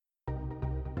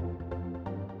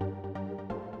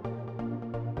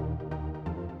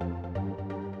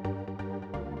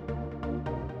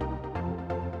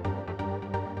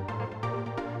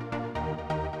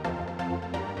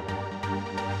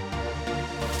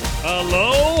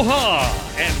Aloha,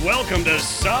 and welcome to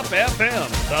SUP FM,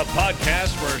 the podcast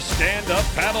for stand-up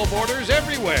paddleboarders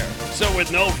everywhere. So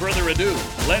with no further ado,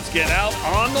 let's get out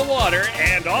on the water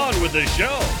and on with the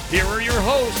show. Here are your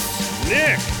hosts,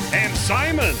 Nick and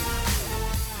Simon.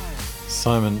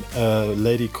 Simon, a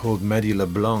lady called Maddie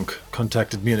LeBlanc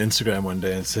contacted me on Instagram one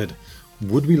day and said,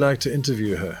 would we like to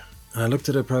interview her? And I looked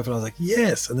at her profile, I was like,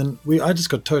 yes. And then I just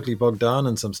got totally bogged down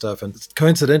in some stuff. And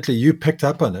coincidentally, you picked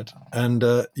up on it and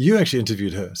you actually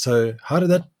interviewed her. So how did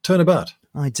that turn about?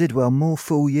 I did. Well, more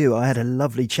fool you. I had a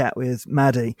lovely chat with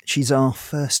Maddie. She's our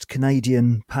first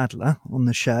Canadian paddler on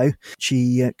the show.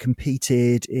 She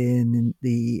competed in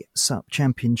the SUP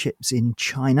Championships in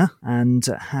China and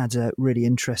had a really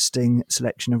interesting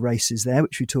selection of races there,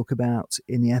 which we talk about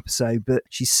in the episode. But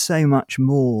she's so much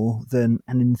more than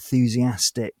an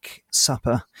enthusiastic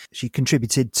supper. She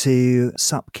contributed to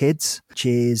SUP Kids, which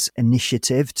is an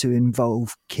initiative to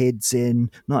involve kids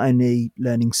in not only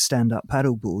learning stand-up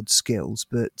paddleboard skills,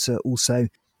 but also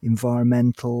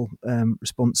environmental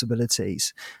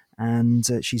responsibilities. And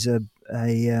she's a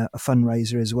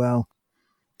fundraiser as well.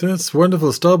 That's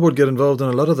wonderful. Starboard get involved in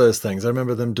a lot of those things. I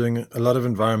remember them doing a lot of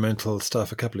environmental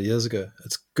stuff a couple of years ago.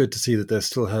 It's good to see that they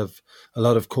still have a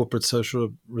lot of corporate social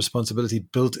responsibility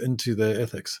built into their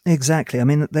ethics. Exactly. I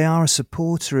mean, they are a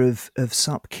supporter of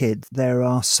SUP Kids. There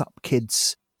are SUP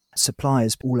Kids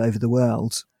suppliers all over the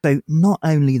world. So not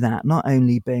only that, not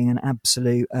only being an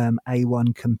absolute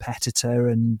A1 competitor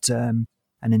and an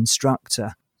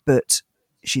instructor, but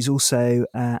she's also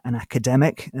an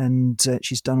academic, and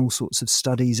she's done all sorts of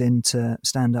studies into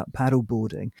stand-up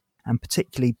paddleboarding, and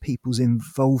particularly people's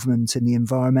involvement in the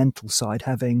environmental side,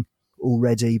 having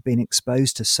already been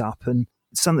exposed to SUP. And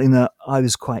it's something that I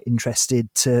was quite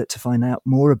interested to find out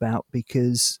more about,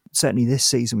 because certainly this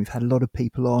season we've had a lot of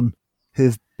people on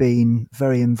who've been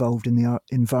very involved in the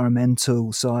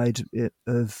environmental side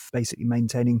of basically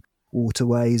maintaining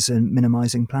waterways and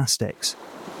minimising plastics.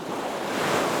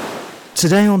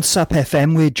 Today on SUP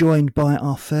FM, we're joined by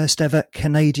our first ever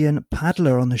Canadian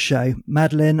paddler on the show,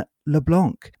 Madeline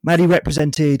LeBlanc. Maddie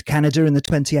represented Canada in the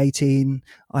 2018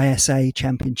 ISA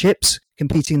Championships,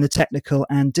 competing in the technical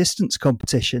and distance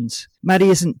competitions. Maddie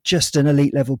isn't just an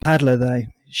elite level paddler though.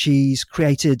 She's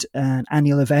created an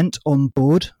annual event on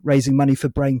board, raising money for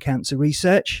brain cancer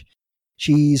research.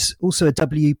 She's also a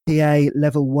WPA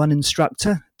Level 1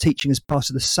 instructor, teaching as part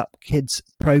of the SUP Kids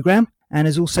program, and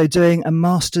is also doing a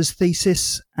master's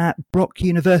thesis at Brock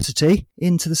University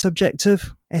into the subject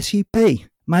of SUP.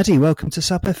 Maddie, welcome to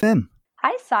SUP FM.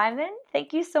 Hi, Simon.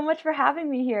 Thank you so much for having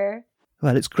me here.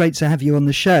 Well, it's great to have you on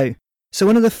the show. So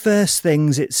one of the first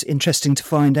things it's interesting to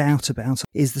find out about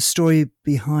is the story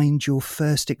behind your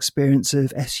first experience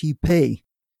of SUP.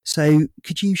 So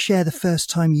could you share the first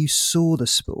time you saw the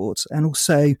sport, and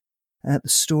also the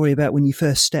story about when you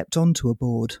first stepped onto a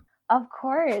board? Of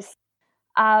course.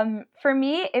 For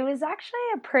me, it was actually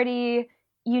a pretty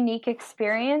unique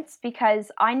experience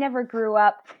because I never grew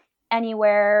up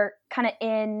anywhere kind of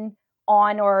in,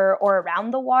 on, or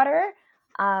around the water.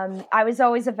 I was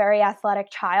always a very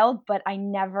athletic child, but I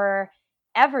never,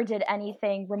 ever did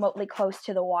anything remotely close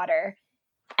to the water.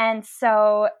 And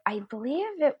so I believe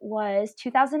it was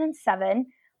 2007,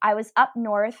 I was up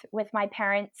north with my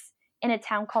parents in a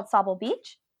town called Sauble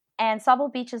Beach. And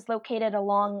Sauble Beach is located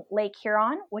along Lake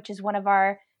Huron, which is one of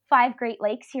our 5 Great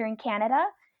Lakes here in Canada.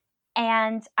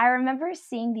 And I remember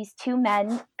seeing these 2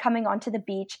 men coming onto the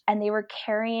beach, and they were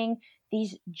carrying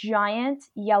these giant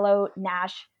yellow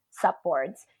Nash SUP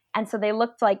boards. And so they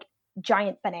looked like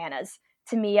giant bananas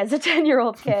to me as a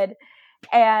 10-year-old kid.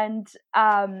 And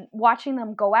watching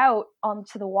them go out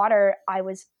onto the water, I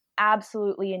was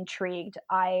absolutely intrigued.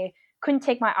 I couldn't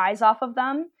take my eyes off of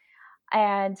them,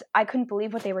 and I couldn't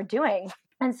believe what they were doing.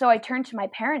 And so I turned to my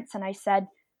parents and I said,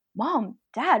 Mom,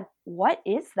 Dad, what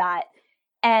is that?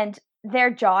 And their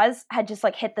jaws had just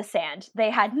like hit the sand.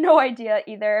 They had no idea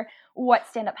either what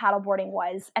stand-up paddleboarding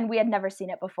was, and we had never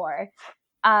seen it before.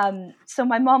 So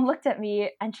my mom looked at me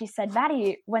and she said,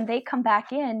 Maddie, when they come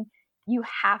back in, you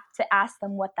have to ask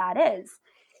them what that is.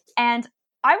 And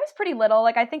I was pretty little.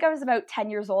 Like, I think I was about 10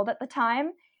 years old at the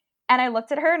time. And I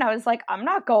looked at her and I was like, I'm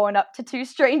not going up to 2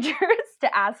 strangers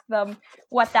to ask them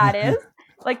what that is.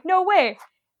 Like, no way.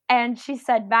 And she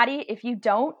said, Maddie, if you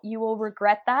don't, you will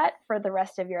regret that for the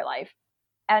rest of your life.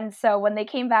 And so when they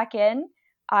came back in,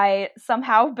 I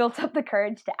somehow built up the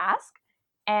courage to ask.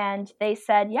 And they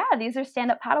said, yeah, these are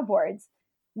stand-up paddleboards.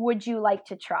 Would you like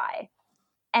to try?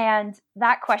 And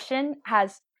that question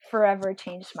has forever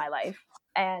changed my life.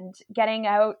 And getting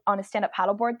out on a stand-up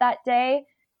paddleboard that day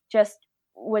just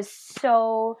was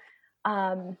so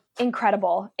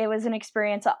incredible. It was an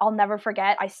experience I'll never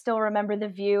forget. I still remember the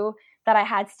view that I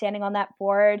had standing on that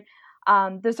board.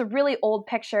 There's a really old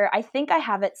picture. I think I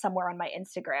have it somewhere on my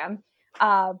Instagram.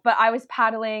 But I was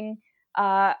paddling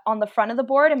on the front of the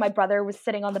board and my brother was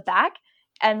sitting on the back.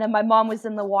 And then my mom was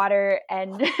in the water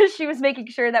and she was making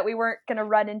sure that we weren't going to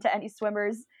run into any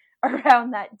swimmers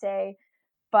around that day.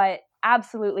 But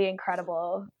absolutely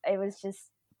incredible. It was just,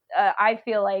 I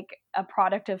feel like a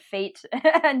product of fate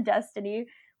and destiny,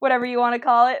 whatever you want to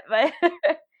call it. But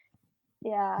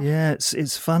yeah,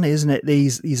 it's funny, isn't it?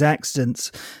 These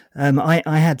accidents.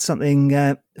 I had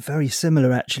something very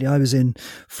similar actually. I was in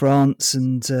France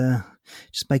and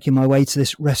just making my way to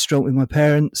this restaurant with my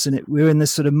parents, and we were in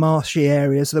this sort of marshy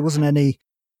area, so there wasn't any.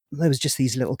 There was just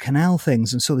these little canal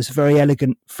things, and saw this very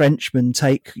elegant Frenchman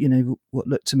take, what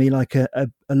looked to me like a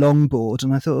longboard,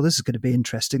 and I thought, oh, this is going to be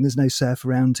interesting. There's no surf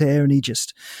around here, and he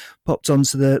just popped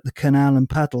onto the canal and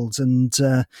paddled, and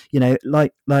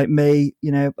like me,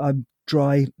 I'm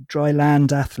dry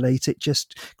land athlete. It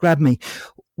just grabbed me.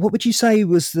 What would you say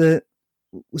was it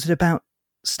about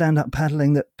stand-up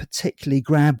paddling that particularly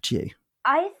grabbed you?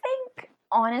 I think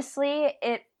honestly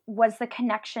it was the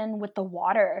connection with the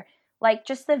water, like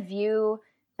just the view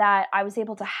that I was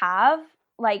able to have.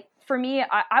 Like for me,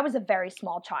 I was a very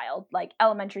small child, like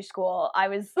elementary school. I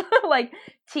was like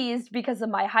teased because of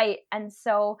my height. And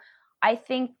so I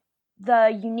think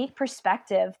the unique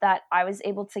perspective that I was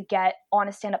able to get on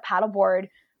a stand-up paddleboard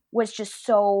was just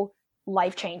so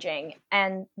life-changing.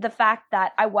 And the fact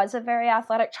that I was a very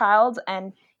athletic child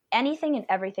and anything and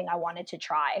everything I wanted to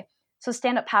try. So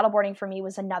stand-up paddleboarding for me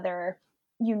was another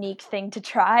unique thing to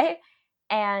try.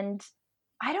 And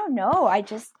I don't know, I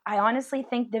honestly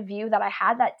think the view that I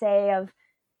had that day of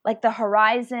like the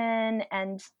horizon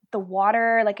and the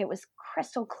water, like it was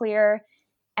crystal clear.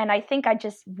 And I think I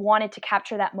just wanted to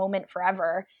capture that moment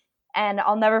forever. And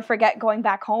I'll never forget going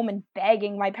back home and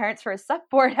begging my parents for a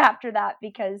surfboard after that,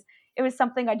 because it was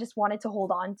something I just wanted to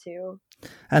hold on to.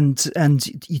 And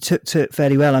you took to it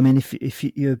fairly well. I mean, if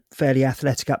you're fairly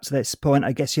athletic up to this point,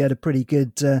 I guess you had a pretty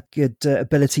good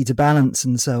ability to balance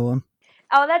and so on.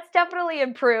 Oh, that's definitely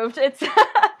improved. It's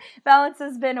balance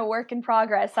has been a work in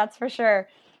progress, that's for sure.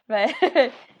 But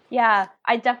yeah,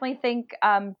 I definitely think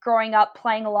growing up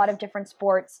playing a lot of different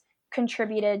sports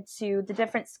contributed to the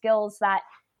different skills that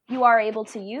you are able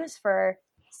to use for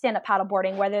stand-up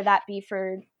paddleboarding, whether that be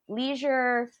for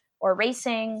leisure or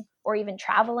racing or even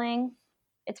traveling.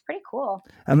 It's pretty cool.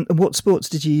 And what sports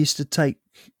did you used to take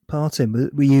part in?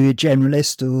 Were you a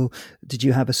generalist, or did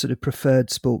you have a sort of preferred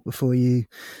sport before you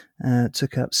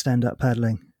took up stand-up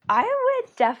paddling? I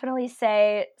would definitely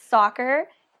say soccer.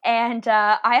 And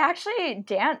I actually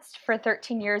danced for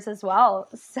 13 years as well.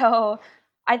 So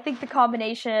I think the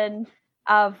combination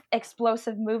of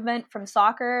explosive movement from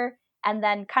soccer and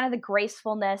then kind of the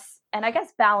gracefulness and I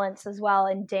guess balance as well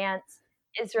in dance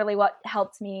is really what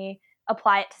helped me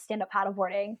apply it to stand-up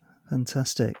paddleboarding.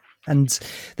 Fantastic. And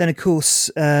then, of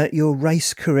course, your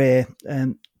race career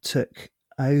took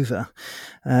over.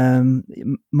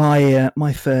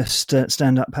 My first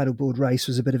stand-up paddleboard race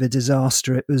was a bit of a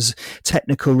disaster. It was a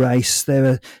technical race. There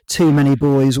were too many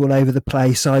boys all over the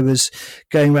place. I was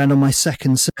going around on my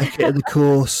second circuit of the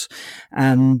course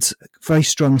and very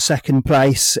strong second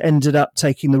place, ended up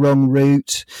taking the wrong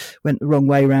route, went the wrong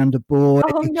way around a buoy,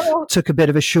 took a bit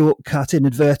of a shortcut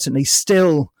inadvertently,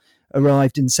 still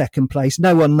arrived in second place.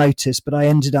 No one noticed, but I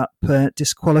ended up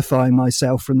disqualifying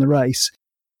myself from the race.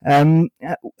 Oh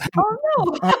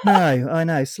no! I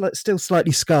know. Still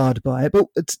slightly scarred by it. But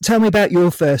tell me about your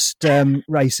first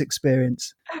race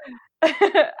experience.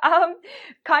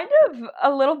 Kind of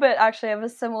a little bit actually of a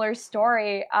similar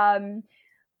story.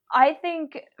 I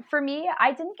think for me,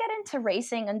 I didn't get into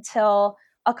racing until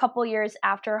a couple years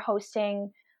after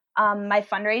hosting my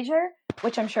fundraiser,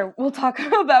 which I'm sure we'll talk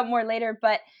about more later.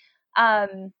 But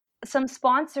some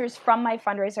sponsors from my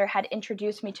fundraiser had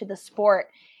introduced me to the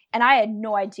sport. And I had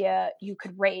no idea you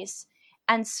could race.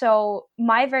 And so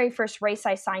my very first race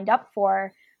I signed up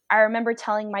for, I remember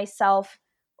telling myself,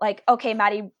 like, okay,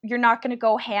 Maddie, you're not going to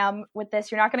go ham with this.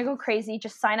 You're not going to go crazy.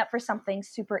 Just sign up for something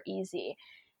super easy.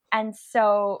 And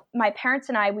so my parents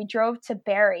and I, we drove to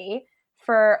Barrie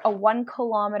for a 1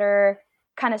 kilometer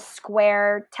kind of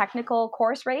square technical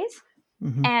course race.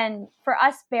 Mm-hmm. And for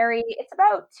us, Barrie, it's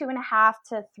about 2.5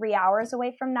 to 3 hours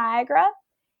away from Niagara.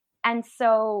 And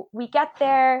so we get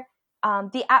there,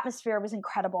 the atmosphere was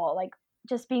incredible, like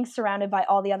just being surrounded by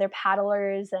all the other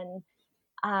paddlers. And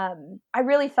I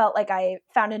really felt like I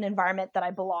found an environment that I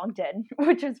belonged in,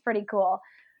 which was pretty cool.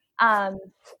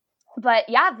 But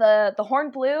yeah, the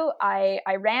horn blew. I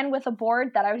ran with a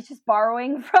board that I was just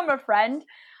borrowing from a friend.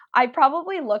 I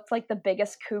probably looked like the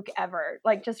biggest kook ever,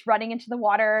 like just running into the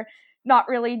water, not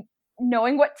really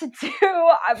knowing what to do.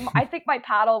 I think my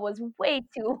paddle was way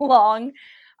too long.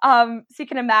 So you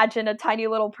can imagine a tiny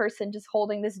little person just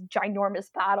holding this ginormous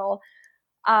paddle.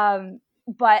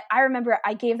 But I remember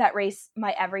I gave that race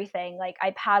my everything. Like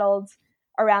I paddled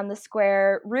around the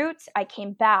square route. I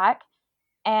came back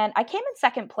and I came in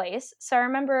second place. So I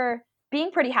remember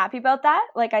being pretty happy about that.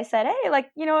 Like I said, hey, like,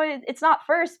 it's not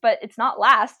first, but it's not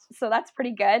last. So that's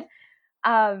pretty good.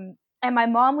 And my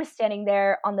mom was standing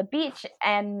there on the beach.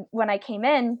 And when I came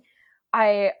in,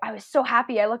 I was so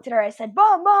happy. I looked at her. I said,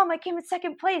 Mom, I came in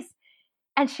second place.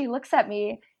 And she looks at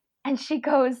me and she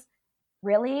goes,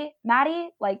 really, Maddie?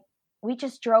 Like, we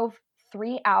just drove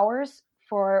 3 hours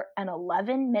for an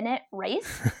 11-minute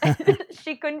race?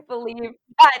 She couldn't believe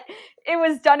that it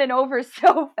was done and over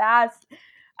so fast.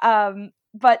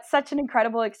 But such an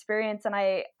incredible experience. And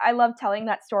I love telling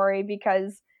that story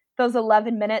because those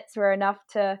 11 minutes were enough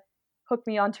to hook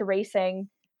me onto racing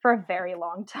for a very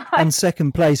long time. And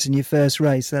second place in your first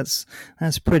race, that's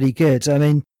pretty good. I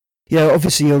mean,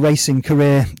 obviously your racing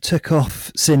career took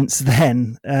off since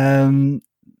then,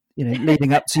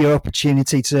 leading up to your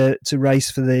opportunity to race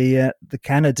for the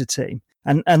Canada team.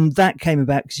 And that came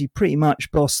about because you pretty much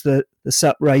bossed the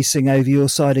SUP racing over your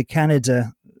side of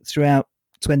Canada throughout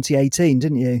 2018,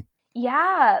 didn't you?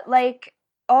 Yeah,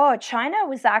 China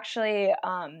was actually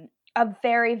a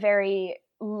very, very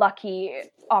lucky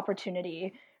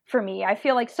opportunity for me. I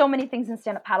feel like so many things in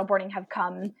stand-up paddleboarding have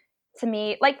come to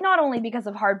me, like not only because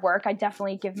of hard work. I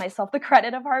definitely give myself the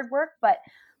credit of hard work, but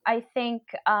I think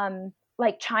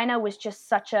China was just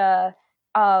such a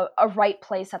right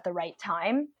place at the right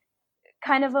time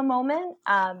kind of a moment.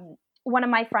 One of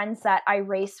my friends that I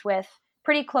race with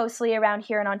pretty closely around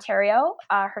here in Ontario,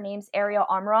 her name's Ariel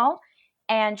Amaral,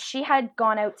 and she had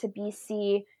gone out to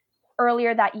BC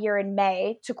earlier that year in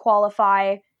May to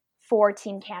qualify for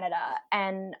Team Canada.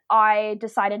 And I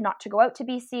decided not to go out to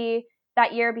BC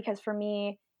that year because for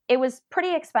me, it was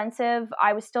pretty expensive.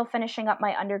 I was still finishing up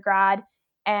my undergrad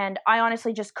and I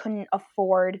honestly just couldn't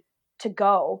afford to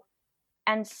go.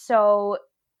 And so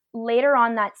later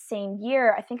on that same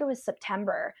year, I think it was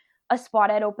September, a spot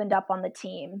had opened up on the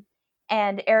team.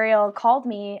 And Ariel called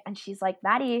me and she's like,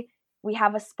 Maddie, we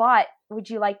have a spot. Would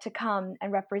you like to come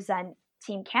and represent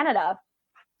Team Canada?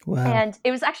 Wow. And it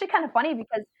was actually kind of funny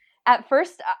because at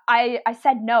first I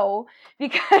said no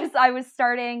because I was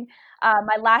starting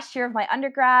my last year of my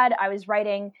undergrad. I was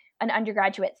writing an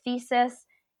undergraduate thesis.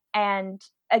 And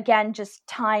again, just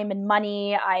time and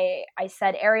money. I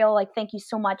said, Ariel, like, thank you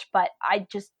so much, but I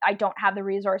don't have the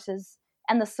resources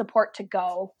and the support to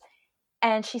go.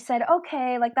 And she said,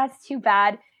 okay, like, that's too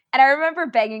bad. And I remember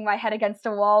banging my head against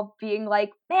a wall being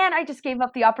like, man, I just gave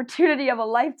up the opportunity of a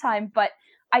lifetime, but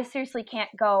I seriously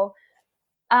can't go.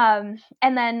 And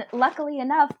then luckily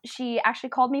enough, she actually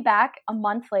called me back a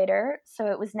month later. So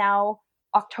it was now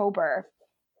October.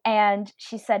 And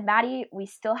she said, Maddie, we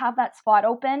still have that spot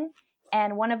open.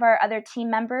 And one of our other team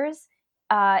members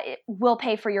will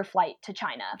pay for your flight to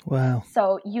China. Wow.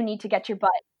 So you need to get your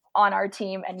butt on our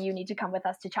team and you need to come with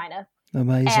us to China.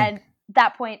 Amazing. And at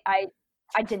that point, I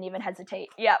didn't even hesitate.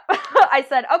 Yep. I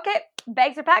said, okay,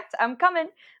 bags are packed. I'm coming.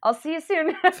 I'll see you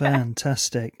soon.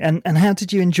 Fantastic. And how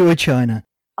did you enjoy China?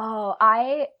 Oh,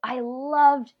 I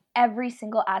loved every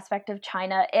single aspect of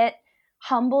China. It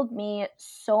humbled me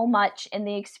so much in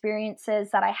the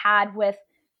experiences that I had with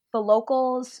the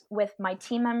locals, with my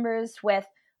team members, with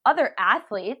other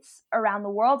athletes around the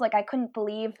world. Like, I couldn't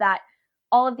believe that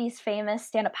all of these famous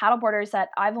stand-up paddleboarders that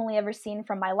I've only ever seen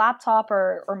from my laptop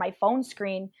or my phone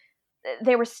screen,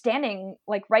 they were standing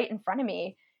like right in front of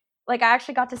me. Like, I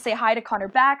actually got to say hi to Connor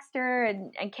Baxter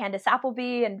and Candace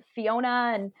Appleby and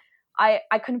Fiona, and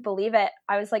I couldn't believe it.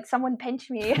 I was like, someone pinch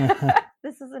me.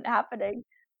 This isn't happening.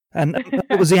 And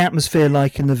what was the atmosphere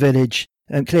like in the village?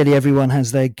 Clearly everyone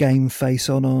has their game face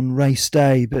on race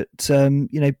day, but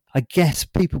I guess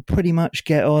people pretty much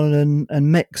get on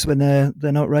and mix when they're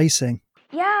not racing.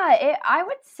 Yeah, I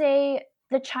would say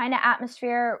the China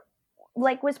atmosphere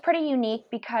was pretty unique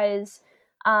because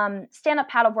stand-up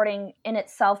paddleboarding in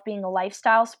itself being a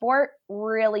lifestyle sport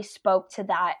really spoke to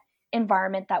that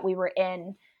environment that we were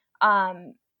in.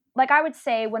 I would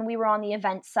say when we were on the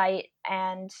event site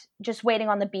and just waiting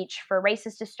on the beach for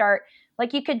races to start,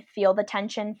 you could feel the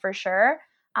tension for sure.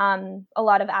 A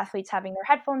lot of athletes having their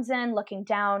headphones in, looking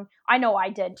down. I know I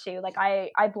did too.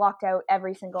 I blocked out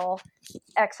every single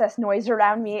excess noise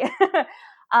around me.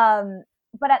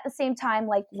 But at the same time,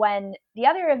 when the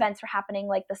other events were happening,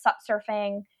 like the SUP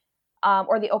surfing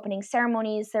or the opening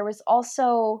ceremonies, there was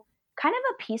also kind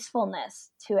of a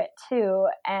peacefulness to it too.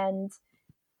 And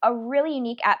a really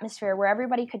unique atmosphere where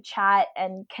everybody could chat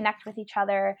and connect with each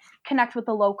other, connect with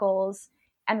the locals,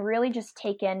 and really just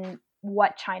take in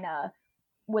what China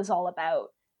was all about.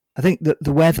 I think that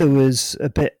the weather was a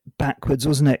bit backwards,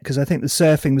 wasn't it? Because I think the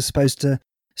surfing was supposed to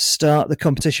start, the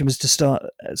competition was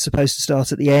supposed to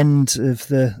start at the end of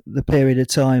the period of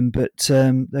time, but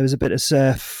there was a bit of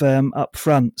surf up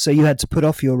front. So you had to put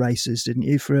off your races, didn't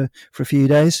you, for a few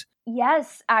days?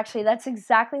 Yes, actually, that's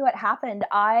exactly what happened.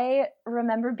 I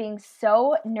remember being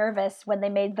so nervous when they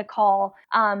made the call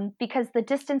because the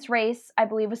distance race, I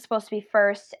believe, was supposed to be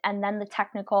first, and then the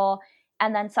technical,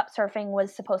 and then SUP surfing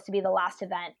was supposed to be the last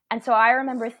event. And so I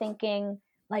remember thinking,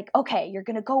 like, okay, you're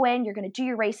going to go in, you're going to do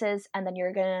your races, and then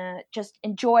you're going to just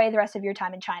enjoy the rest of your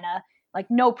time in China, like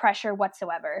no pressure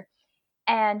whatsoever.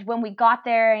 And when we got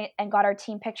there and got our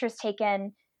team pictures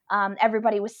taken,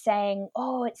 everybody was saying,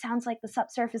 oh, it sounds like the SUP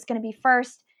surf is going to be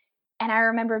first. And I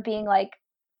remember being like,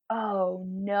 oh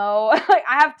no, like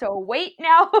I have to wait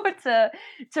now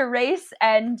to race.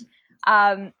 And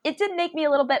it did make me a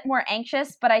little bit more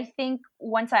anxious, but I think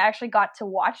once I actually got to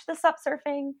watch the SUP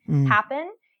surfing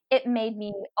happen, it made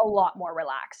me a lot more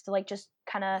relaxed, like just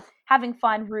kind of having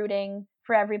fun, rooting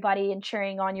for everybody and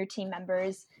cheering on your team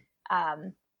members.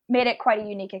 Made it quite a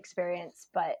unique experience,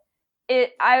 but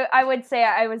I would say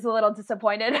I was a little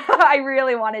disappointed. I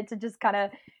really wanted to just kind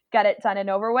of get it done and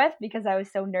over with because I was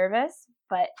so nervous,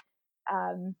 but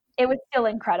it was still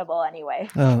incredible anyway.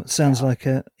 Oh, it sounds like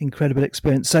an incredible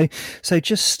experience. So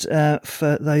just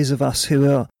for those of us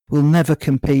who will never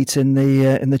compete in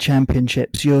the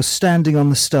championships, you're standing on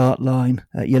the start line,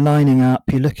 you're lining up,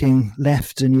 you're looking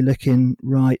left and you're looking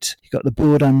right, you've got the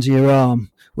board under your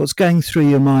arm. What's going through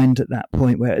your mind at that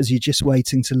point, whereas you're just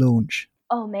waiting to launch?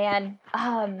 Oh man.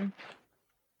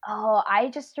 I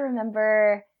just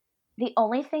remember the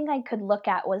only thing I could look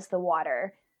at was the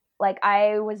water. Like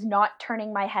I was not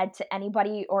turning my head to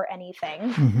anybody or anything.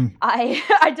 Mm-hmm.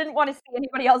 I didn't want to see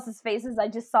anybody else's faces. I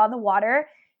just saw the water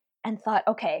and thought,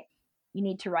 okay, you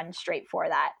need to run straight for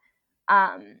that.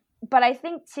 But I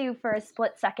think too, for a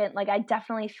split second, like I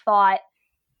definitely thought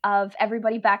of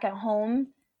everybody back at home.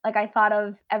 Like I thought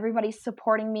of everybody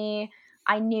supporting me.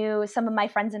 I knew some of my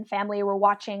friends and family were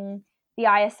watching the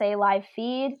ISA live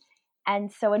feed.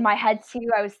 And so in my head too,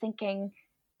 I was thinking,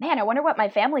 man, I wonder what my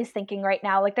family's thinking right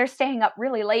now. Like they're staying up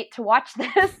really late to watch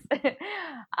this.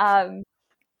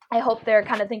 I hope they're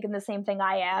kind of thinking the same thing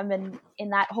I am. And in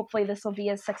that, hopefully this will be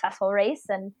a successful race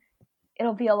and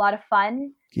it'll be a lot of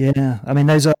fun. Yeah, I mean,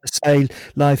 those ISA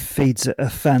live feeds are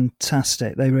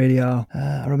fantastic. They really are.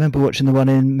 I remember watching the one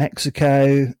in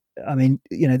Mexico. I mean,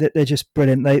 you know, they're just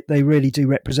brilliant. They really do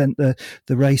represent the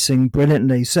racing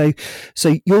brilliantly. So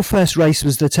your first race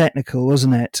was the technical,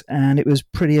 wasn't it? And it was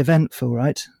pretty eventful,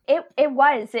 right? It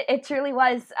was. It truly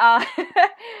was.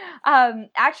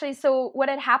 Actually, so what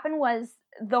had happened was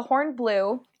the horn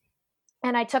blew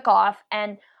and I took off,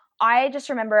 and I just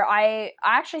remember I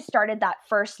actually started that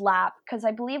first lap because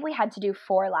I believe we had to do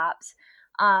 4 laps.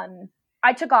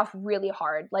 I took off really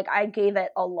hard. Like I gave it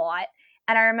a lot.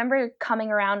 And I remember coming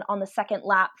around on the second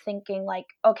lap thinking like,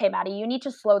 okay, Maddie, you need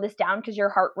to slow this down because your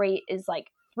heart rate is like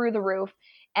through the roof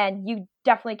and you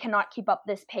definitely cannot keep up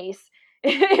this pace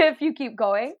if you keep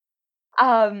going. So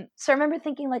I remember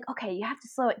thinking like, okay, you have to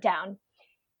slow it down.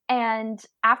 And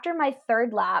after my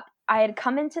third lap, I had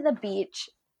come into the beach.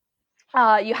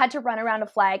 You had to run around a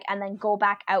flag and then go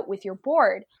back out with your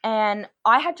board. And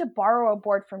I had to borrow a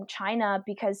board from China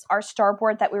because our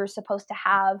starboard that we were supposed to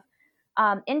have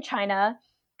in China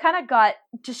kind of got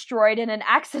destroyed in an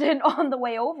accident on the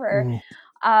way over.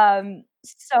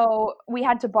 So we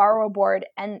had to borrow a board,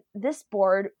 and this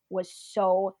board was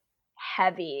so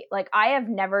heavy. Like I have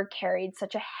never carried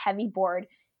such a heavy board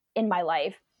in my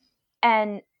life.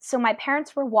 And so my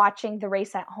parents were watching the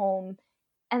race at home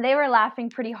and they were laughing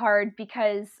pretty hard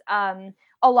because a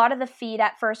lot of the feed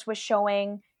at first was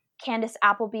showing Candice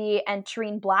Appleby and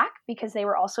Tareen Black because they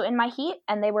were also in my heat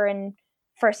and they were in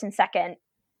first and second.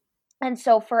 And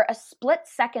so for a split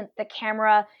second, the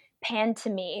camera panned to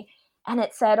me and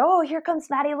it said, oh, here comes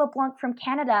Maddie LeBlanc from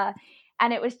Canada.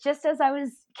 And it was just as I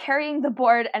was carrying the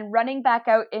board and running back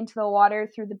out into the water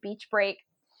through the beach break.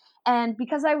 And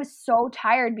because I was so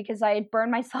tired because I had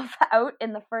burned myself out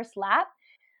in the first lap,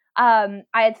 I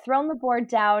had thrown the board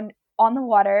down on the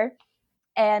water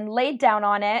and laid down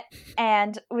on it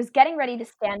and was getting ready to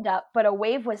stand up, but a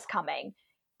wave was coming.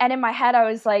 And in my head, I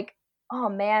was like, oh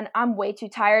man, I'm way too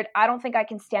tired. I don't think I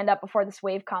can stand up before this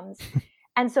wave comes.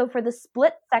 And so for the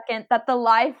split second that the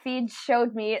live feed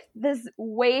showed me, this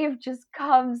wave just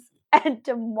comes and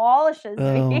demolishes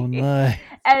me. No.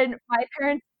 And my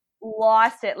parents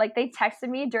lost it. Like, they texted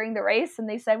me during the race and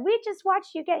they said, "We just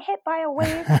watched you get hit by a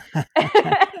wave."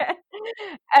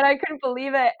 And I couldn't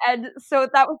believe it. And so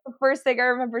that was the first thing I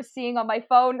remember seeing on my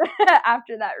phone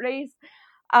after that race.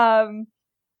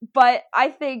 But I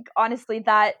think, honestly,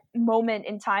 that moment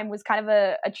in time was kind of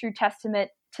a true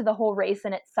testament to the whole race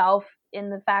in itself, in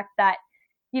the fact that,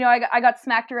 I got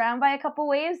smacked around by a couple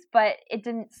waves, but it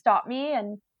didn't stop me.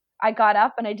 And I got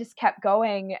up and I just kept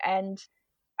going. And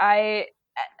I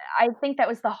think that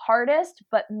was the hardest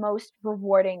but most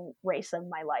rewarding race of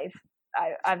my life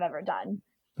I've ever done.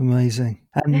 Amazing.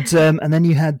 And then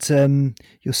you had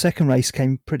your second race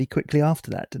came pretty quickly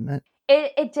after that, didn't it?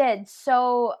 It did.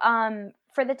 So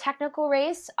for the technical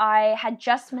race, I had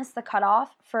just missed the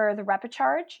cutoff for the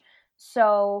repecharge.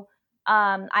 So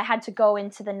I had to go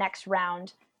into the next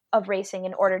round of racing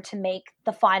in order to make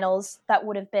the finals that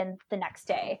would have been the next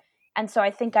day. And so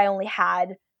I think I only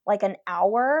had like an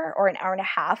hour or an hour and a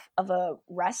half of a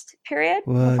rest period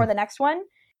before the next one.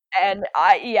 And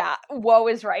woe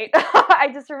is right. I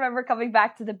just remember coming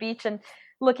back to the beach and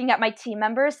looking at my team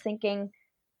members thinking,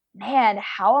 man,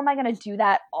 how am I going to do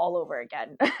that all over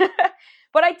again?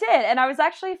 But I did. And I was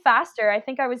actually faster. I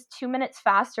think I was 2 minutes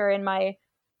faster in my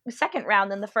second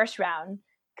round than the first round,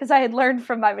 because I had learned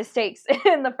from my mistakes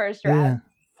in the first round.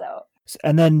 So.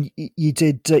 And then you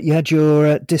had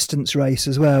your distance race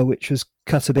as well, which was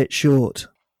cut a bit short.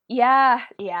 Yeah.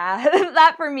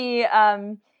 That for me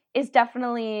is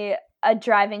definitely a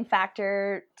driving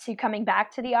factor to coming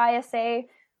back to the ISA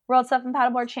World Sup and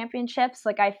Paddleboard Championships.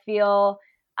 Like, I feel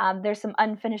there's some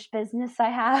unfinished business I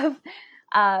have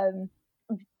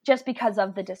just because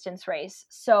of the distance race.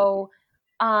 So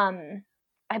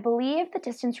I believe the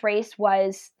distance race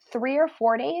was 3 or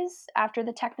 4 days after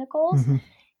the technicals. Mm-hmm.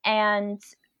 And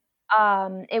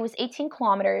it was 18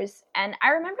 kilometers. And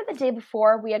I remember the day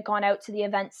before we had gone out to the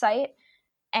event site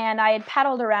and I had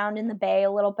paddled around in the bay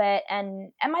a little bit,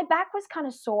 and my back was kind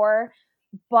of sore,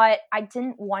 but I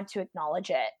didn't want to acknowledge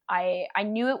it. I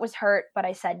knew it was hurt, but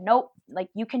I said, nope, like,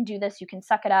 you can do this. You can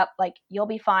suck it up. Like, you'll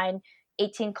be fine.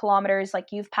 18 kilometers,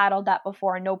 like, you've paddled that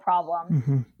before, no problem.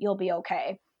 Mm-hmm. You'll be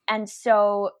okay. And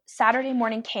so Saturday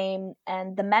morning came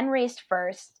and the men raced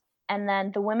first, and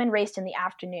then the women raced in the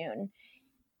afternoon.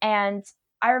 And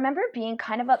I remember being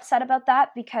kind of upset about that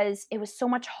because it was so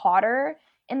much hotter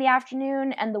in the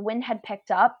afternoon and the wind had picked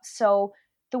up. So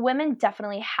the women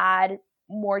definitely had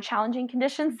more challenging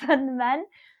conditions than the men.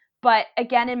 But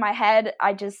again, in my head,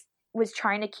 I just was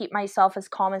trying to keep myself as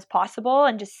calm as possible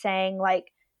and just saying,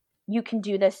 like, you can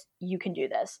do this, you can do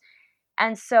this.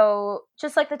 And so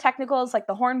just like the technicals, like,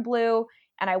 the horn blew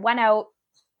and I went out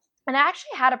and I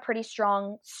actually had a pretty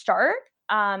strong start.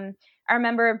 I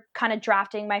remember kind of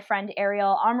drafting my friend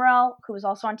Ariel Amaral, who was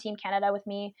also on Team Canada with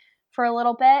me, for a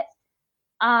little bit.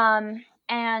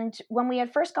 And when we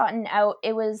had first gotten out,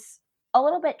 it was a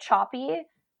little bit choppy,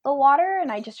 the water. And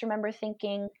I just remember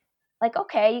thinking, like,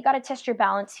 okay, you got to test your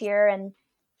balance here.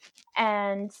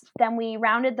 And then we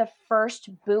rounded the first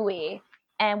buoy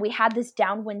and we had this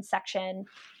downwind section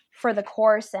for the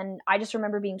course. And I just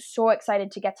remember being so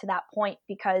excited to get to that point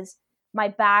because my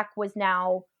back was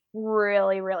now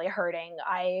really, really hurting.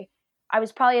 I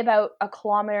was probably about 1.5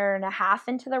 kilometers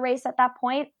into the race at that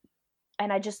point.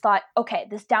 And I just thought, okay,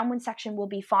 this downwind section will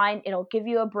be fine. It'll give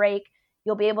you a break.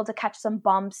 You'll be able to catch some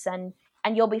bumps and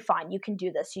you'll be fine. You can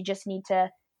do this. You just need to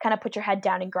kind of put your head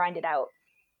down and grind it out.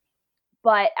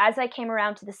 But as I came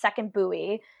around to the second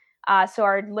buoy, so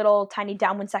our little tiny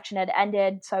downwind section had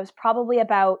ended. So I was probably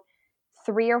about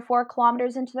 3 or 4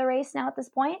 kilometers into the race now at this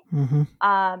point.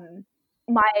 Mm-hmm.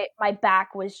 My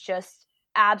back was just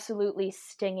absolutely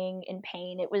stinging in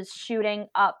pain. It was shooting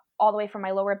up all the way from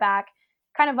my lower back,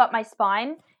 kind of up my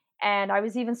spine. And I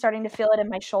was even starting to feel it in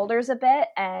my shoulders a bit.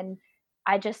 And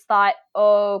I just thought,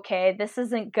 okay, this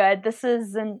isn't good. This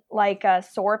isn't like a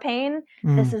sore pain.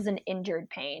 This is an injured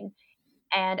pain.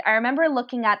 And I remember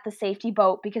looking at the safety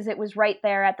boat because it was right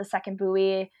there at the second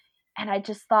buoy. And I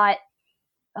just thought,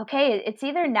 okay, it's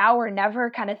either now or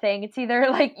never kind of thing. It's either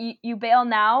like you bail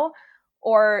now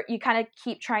or you kind of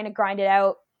keep trying to grind it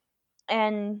out.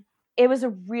 And it was a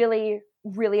really,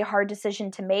 really hard decision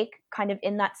to make kind of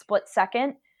in that split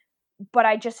second. But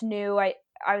I just knew I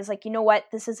was like, you know what,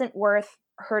 this isn't worth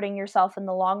hurting yourself in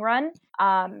the long run.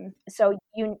 So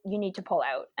you need to pull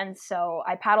out. And so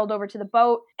I paddled over to the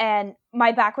boat and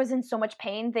my back was in so much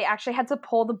pain. They actually had to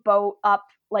pull the boat up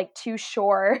like to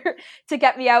shore to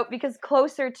get me out because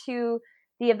closer to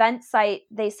the event site,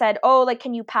 they said, oh, like,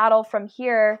 can you paddle from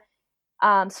here?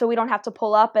 So we don't have to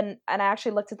pull up. And I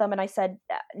actually looked at them and I said,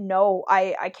 no,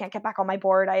 I can't get back on my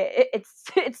board.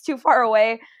 It's too far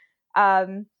away.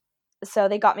 so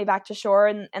they got me back to shore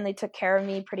and they took care of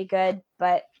me pretty good.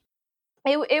 But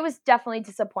it was definitely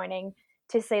disappointing,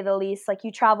 to say the least. Like,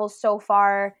 you travel so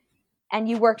far and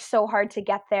you worked so hard to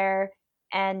get there,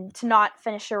 and to not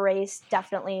finish a race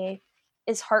definitely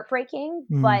is heartbreaking.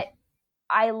 But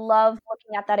I love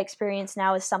looking at that experience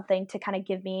now as something to kind of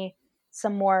give me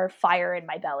some more fire in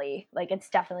my belly. Like, it's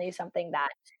definitely something that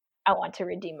I want to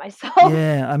redeem myself.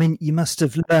 Yeah, I mean, you must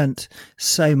have learnt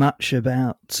so much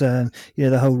about the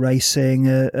whole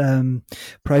racing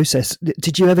process.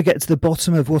 Did you ever get to the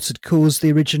bottom of what had caused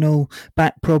the original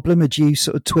back problem? Had you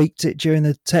sort of tweaked it during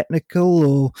the technical,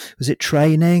 or was it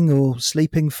training, or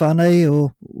sleeping funny,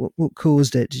 or what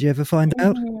caused it? Did you ever find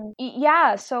out?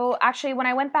 Yeah, so actually when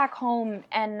I went back home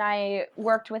and I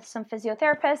worked with some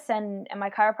physiotherapists and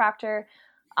my chiropractor,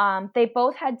 they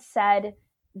both had said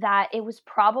that it was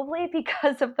probably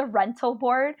because of the rental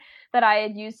board that I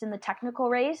had used in the technical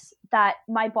race, that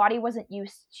my body wasn't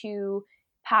used to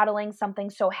paddling something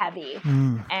so heavy.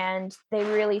 And they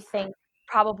really think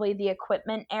probably the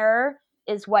equipment error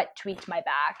is what tweaked my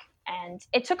back. And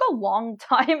it took a long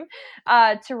time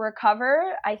to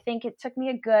recover. I think it took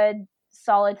me a good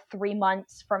solid 3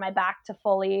 months for my back to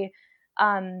fully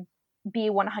be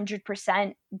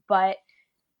 100%. But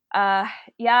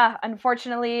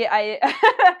unfortunately,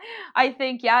 I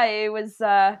think, it was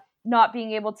not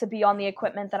being able to be on the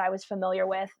equipment that I was familiar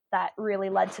with that really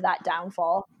led to that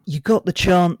downfall. You got the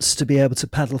chance to be able to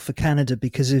paddle for Canada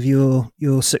because of your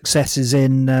successes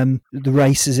in the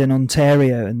races in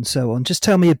Ontario and so on. Just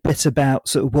tell me a bit about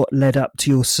sort of what led up to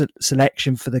your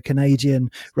selection for the Canadian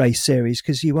race series,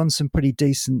 because you won some pretty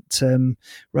decent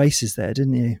races there,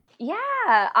 didn't you?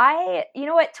 Yeah,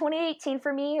 2018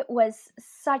 for me was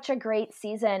such a great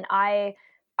season.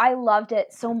 I loved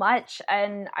it so much,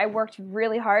 and I worked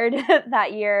really hard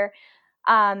that year.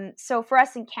 So for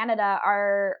us in Canada,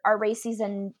 our race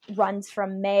season runs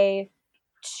from May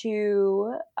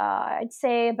to I'd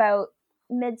say about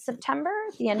mid-September,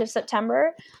 the end of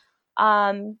September.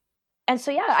 And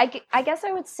so I guess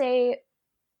I would say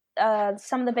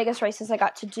some of the biggest races I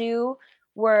got to do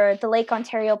were the Lake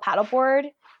Ontario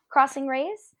paddleboard crossing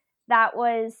race. That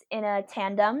was in a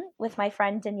tandem with my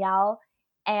friend Danielle,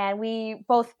 and we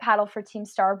both paddled for Team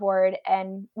Starboard,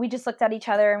 and we just looked at each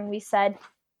other and we said,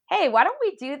 hey, why don't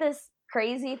we do this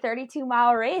crazy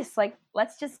 32-mile race? Like,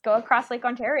 let's just go across Lake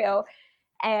Ontario.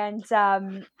 And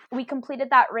we completed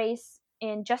that race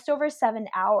in just over 7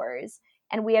 hours,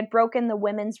 and we had broken the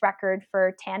women's record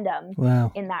for tandem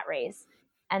in that race.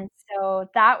 And so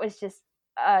that was just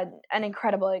an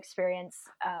incredible experience,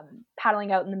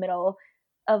 paddling out in the middle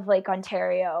of Lake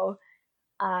Ontario.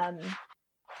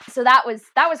 So that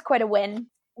was quite a win.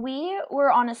 We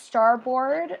were on a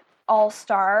Starboard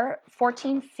All-Star,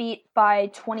 14 feet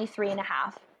by 23 and a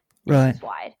half inches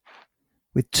wide.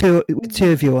 With two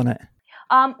of you on it?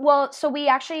 Well, so we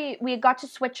got to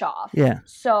switch off. Yeah.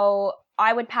 So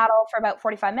I would paddle for about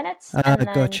 45 minutes. And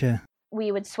then gotcha.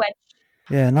 We would switch.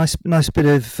 Yeah, nice bit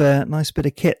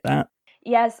of kit, that.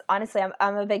 Yes, honestly,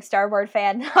 I'm a big Starboard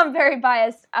fan. I'm very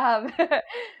biased.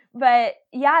 But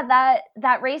yeah,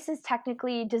 that race is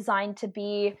technically designed to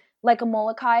be like a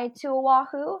Molokai to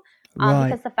Oahu,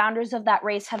 because the founders of that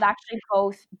race have actually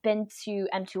both been to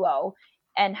M2O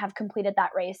and have completed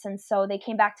that race. And so they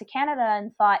came back to Canada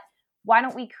and thought, why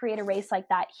don't we create a race like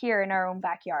that here in our own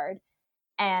backyard?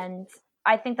 And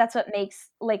I think that's what makes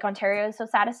Lake Ontario so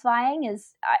satisfying,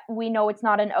 is we know it's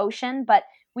not an ocean, but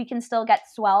we can still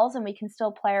get swells and we can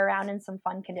still play around in some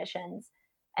fun conditions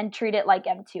and treat it like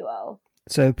M2O.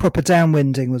 So proper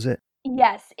downwinding, was it?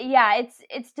 Yes. Yeah,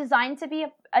 it's designed to be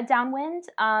a downwind.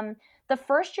 The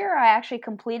first year I actually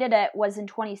completed it was in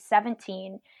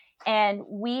 2017, and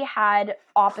we had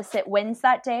opposite winds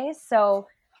that day. So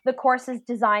the course is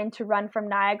designed to run from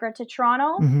Niagara to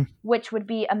Toronto, which would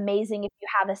be amazing if you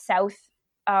have a south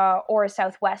or a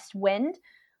southwest wind,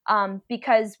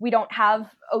 because we don't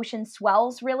have ocean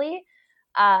swells really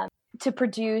to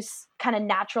produce kind of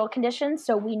natural conditions.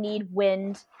 So we need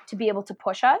wind to be able to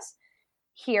push us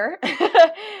here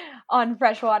on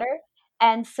freshwater.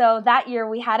 And so that year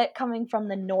we had it coming from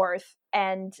the north,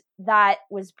 and that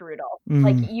was brutal.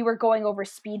 Like, you were going over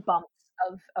speed bumps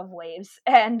of waves.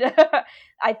 And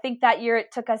I think that year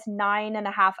it took us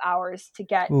 9.5 hours to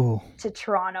get to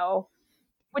Toronto,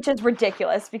 which is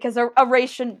ridiculous because a race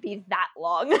shouldn't be that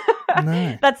long.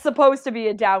 No. That's supposed to be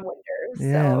a downwinder.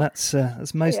 Yeah, so.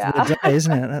 That's most of the day,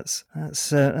 isn't it?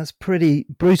 That's pretty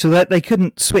brutal. That they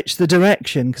couldn't switch the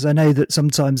direction, because I know that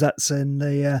sometimes that's in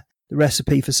the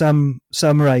recipe for some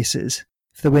races.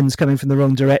 If the wind's coming from the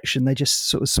wrong direction, they just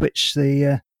sort of switch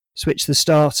the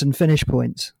start and finish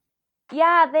points.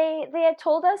 Yeah, they had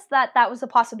told us that that was a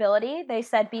possibility. They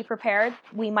said, be prepared.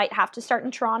 We might have to start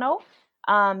in Toronto.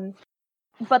 Um,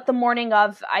 but the morning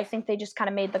of, I think they just kind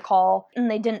of made the call, and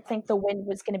they didn't think the wind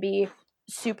was going to be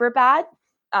super bad.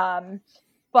 Um,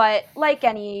 but like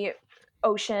any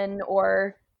ocean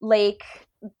or lake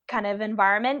kind of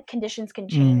environment, conditions can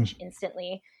change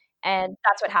instantly. And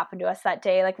that's what happened to us that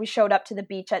day. Like, we showed up to the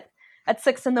beach at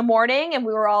 6 in the morning, and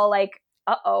we were all like,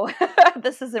 uh-oh,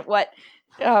 this isn't what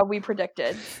we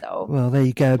predicted. So Well, there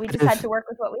you go. we just had to work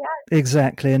with what we had.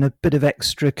 Exactly, and a bit of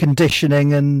extra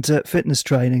conditioning and fitness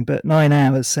training. But 9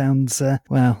 hours sounds,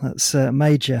 wow, that's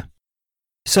major.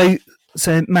 So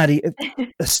Maddie,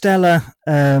 a stellar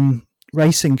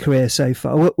racing career so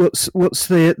far. What's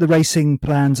the racing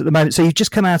plans at the moment? So you've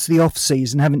just come out of the off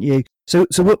season, haven't you? So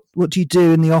what do you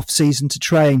do in the off season to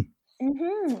train?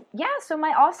 Yeah, so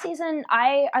my off season,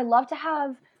 I love to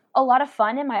have a lot of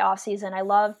fun in my off season. I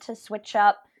love to switch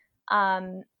up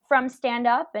from stand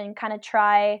up and kind of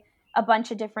try a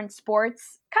bunch of different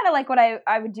sports, kind of like what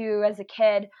I would do as a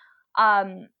kid.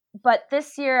 But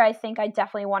this year, I think I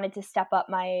definitely wanted to step up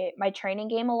my training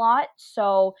game a lot.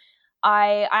 So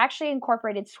I actually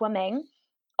incorporated swimming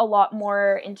a lot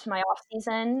more into my off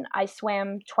season. I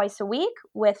swam twice a week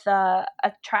with a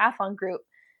triathlon group,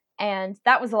 and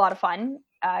that was a lot of fun.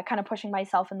 Kind of pushing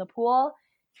myself in the pool.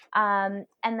 And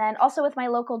then also with my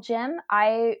local gym,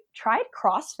 I tried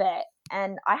CrossFit,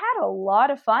 and I had a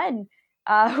lot of fun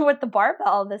with the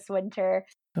barbell this winter.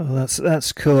 Oh,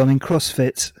 that's cool. I mean,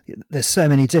 CrossFit, there's so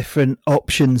many different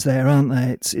options there, aren't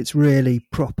there? It's really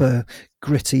proper,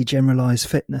 gritty, generalized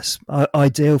fitness.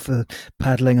 Ideal for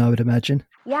paddling, I would imagine.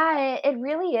 Yeah, it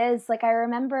really is. Like, I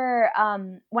remember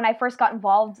when I first got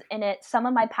involved in it, some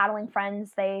of my paddling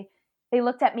friends, they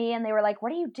looked at me and they were like,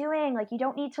 what are you doing? Like, you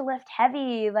don't need to lift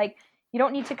heavy. Like, you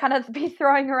don't need to kind of be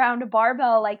throwing around a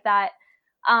barbell like that.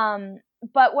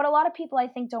 But what a lot of people, I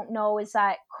think, don't know is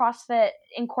that CrossFit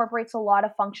incorporates a lot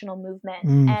of functional movement,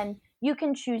 and you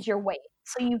can choose your weight.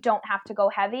 So you don't have to go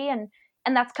heavy. And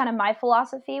that's kind of my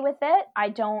philosophy with it. I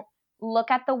don't look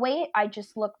at the weight. I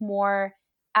just look more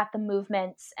at the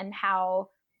movements and how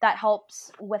that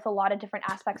helps with a lot of different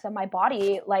aspects of my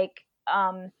body. Like,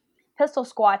 pistol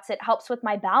squats, it helps with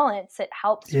my balance. It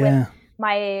helps with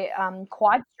my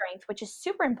quad strength, which is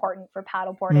super important for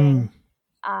paddleboarding.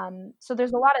 So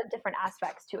there's a lot of different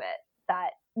aspects to it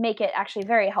that make it actually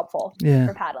very helpful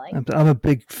for paddling. I'm a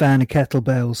big fan of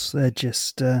kettlebells. They're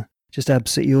just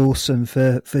absolutely awesome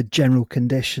for general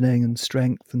conditioning and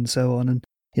strength and so on. And,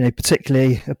 you know,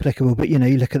 particularly applicable, but, you know,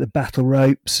 you look at the battle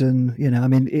ropes and, you know, I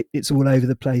mean, it's all over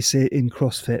the place in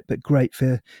CrossFit, but great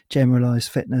for generalized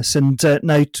fitness. And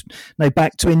no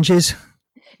back twinges?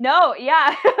 No,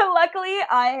 yeah. Luckily,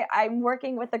 I'm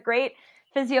working with a great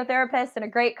physiotherapist and a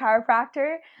great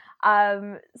chiropractor.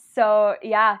 So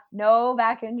yeah, no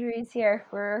back injuries here.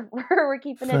 We're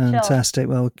keeping it chill. Fantastic.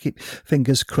 Well, we'll keep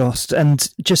fingers crossed. And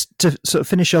just to sort of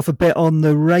finish off a bit on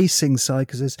the racing side,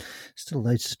 because there's still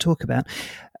loads to talk about.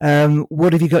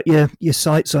 What have you got your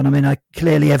sights on? I mean,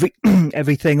 clearly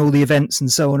everything, all the events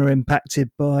and so on, are impacted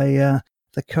by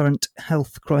the current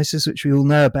health crisis, which we all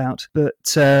know about.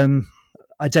 But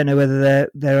I don't know whether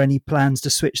there are any plans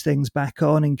to switch things back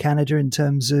on in Canada in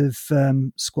terms of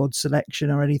squad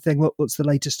selection or anything. What's the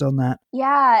latest on that?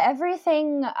 Yeah,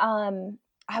 everything,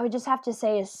 I would just have to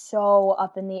say, is so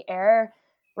up in the air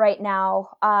right now.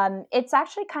 It's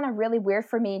actually kind of really weird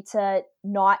for me to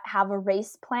not have a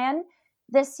race plan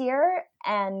this year.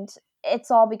 And it's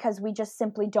all because we just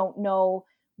simply don't know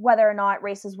whether or not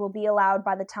races will be allowed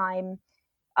by the time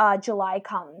July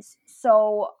comes.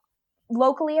 So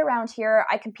locally around here,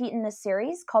 I compete in this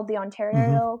series called the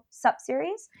Ontario Sup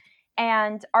Series,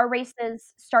 and our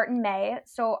races start in May.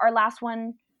 So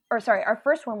our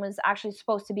first one was actually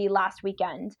supposed to be last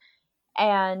weekend,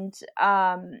 and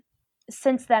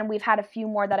since then we've had a few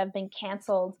more that have been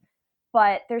canceled.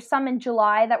 But there's some in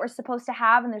July that we're supposed to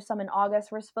have, and there's some in August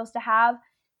we're supposed to have.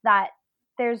 That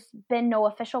there's been no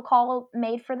official call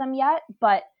made for them yet,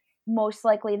 but most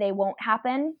likely they won't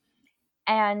happen.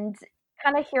 And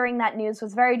kind of hearing that news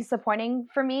was very disappointing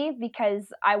for me,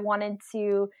 because I wanted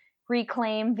to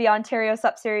reclaim the Ontario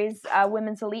Sup Series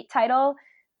Women's Elite title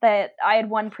that I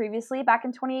had won previously back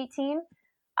in 2018.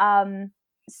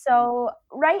 So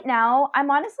right now, I'm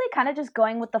honestly kind of just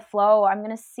going with the flow. I'm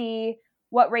going to see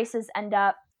what races end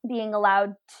up being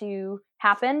allowed to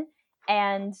happen.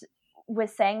 And with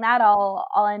saying that,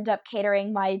 I'll end up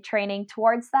catering my training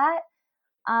towards that.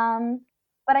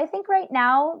 But I think right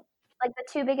now, like, the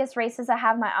two biggest races I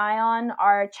have my eye on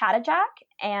are Chattajack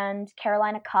and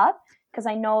Carolina Cup, because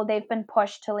I know they've been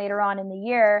pushed to later on in the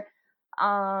year.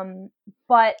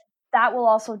 But that will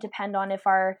also depend on if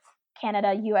our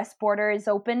Canada-US border is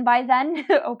open by then,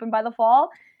 open by the fall.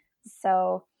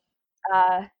 So,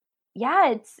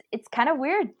 yeah, it's kind of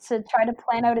weird to try to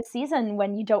plan out a season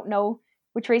when you don't know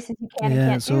which races you can and Yeah,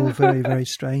 can't it's all do. very, very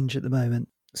strange at the moment.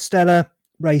 Stellar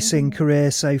racing career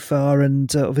so far,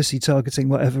 and obviously targeting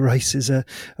whatever races are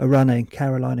running.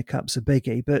 Carolina Cup's a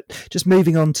biggie. But just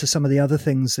moving on to some of the other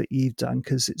things that you've done,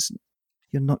 because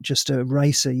you're not just a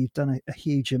racer, you've done a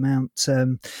huge amount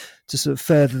to sort of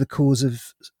further the cause of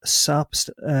SUPs.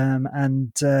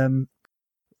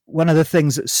 One of the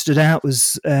things that stood out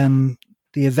was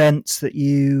the events that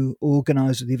you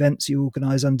organise, or the events you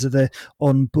organise under the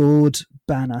On Board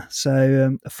banner.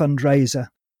 So a fundraiser.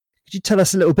 Could you tell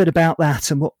us a little bit about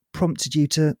that and what prompted you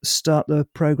to start the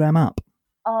programme up?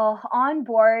 Oh, On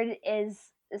Board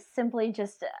is simply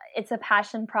just, it's a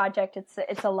passion project.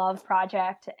 It's a love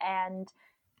project. And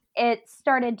it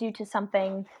started due to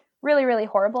something really, really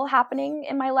horrible happening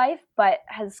in my life, but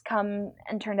has come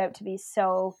and turned out to be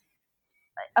so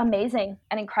amazing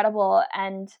and incredible.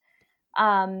 And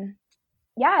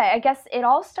yeah, I guess it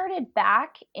all started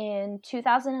back in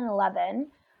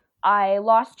 2011. I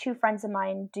lost two friends of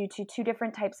mine due to two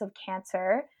different types of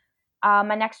cancer.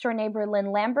 My next door neighbor,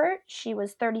 Lynn Lambert, she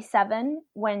was 37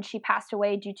 when she passed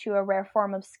away due to a rare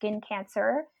form of skin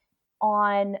cancer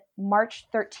on March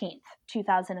 13th,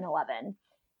 2011.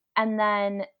 And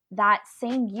then that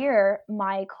same year,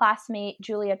 my classmate,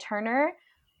 Julia Turner,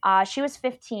 she was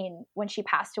 15 when she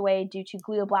passed away due to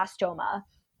glioblastoma,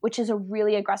 which is a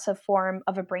really aggressive form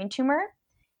of a brain tumor.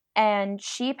 And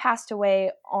she passed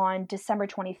away on December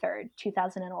 23rd,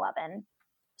 2011.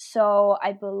 So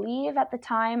I believe at the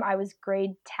time I was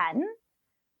grade 10.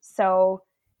 So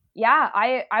yeah,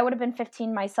 I would have been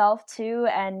 15 myself too.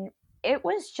 And it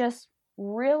was just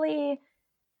really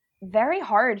very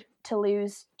hard to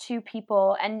lose two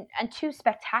people and two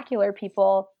spectacular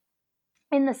people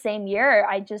in the same year.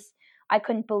 I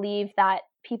couldn't believe that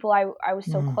people I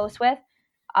was so close with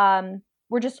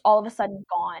were just all of a sudden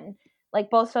gone. Like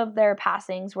both of their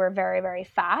passings were very, very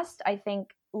fast. I think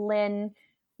Lynn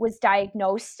was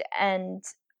diagnosed and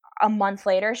a month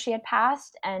later she had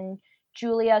passed, and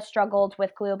Julia struggled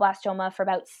with glioblastoma for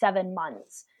about 7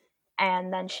 months,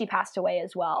 and then she passed away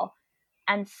as well.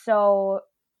 And so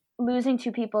losing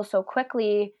two people so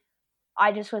quickly,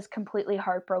 I just was completely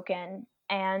heartbroken.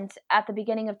 And at the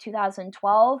beginning of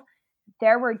 2012,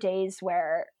 there were days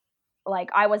where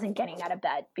like I wasn't getting out of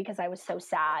bed because I was so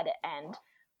sad, and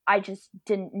I just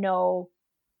didn't know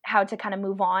how to kind of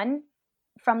move on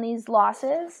from these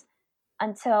losses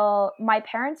until my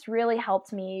parents really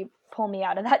helped me pull me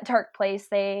out of that dark place.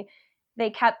 They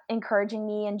kept encouraging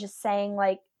me and just saying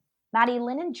like, Maddie,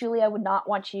 Lynn and Julia would not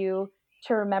want you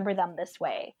to remember them this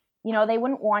way. You know, they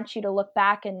wouldn't want you to look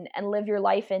back and live your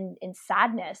life in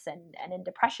sadness and in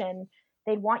depression.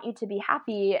 They'd want you to be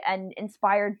happy and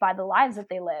inspired by the lives that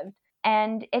they lived.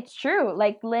 And it's true.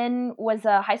 Like Lynn was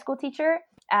a high school teacher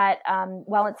at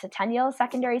it's Centennial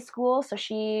Secondary School. So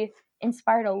she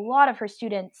inspired a lot of her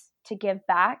students to give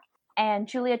back. And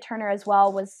Julia Turner as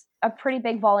well was a pretty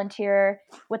big volunteer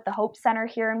with the Hope Center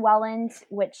here in Welland,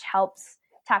 which helps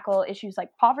tackle issues like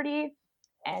poverty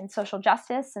and social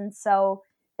justice. And so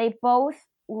they both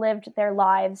lived their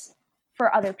lives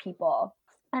for other people.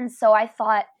 And so I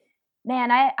thought,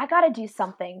 man, I got to do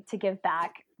something to give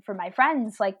back for my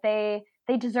friends. Like they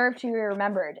deserve to be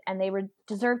remembered, and they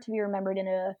deserve to be remembered in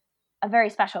a very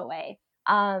special way.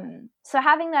 So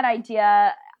having that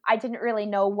idea, I didn't really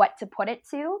know what to put it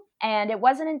to. And it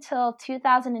wasn't until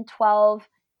 2012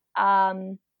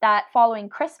 that following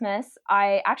Christmas,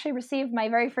 I actually received my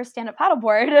very first stand-up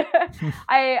paddleboard.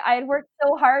 I had worked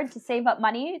so hard to save up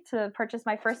money to purchase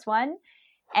my first one.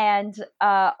 And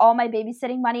all my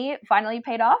babysitting money finally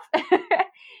paid off.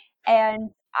 And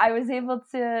I was able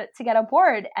to get a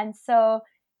board. And so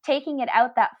taking it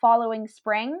out that following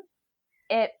spring,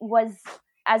 it was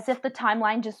as if the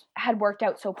timeline just had worked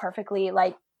out so perfectly.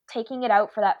 Like taking it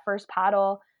out for that first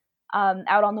paddle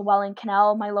out on the Welland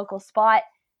Canal, my local spot,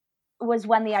 was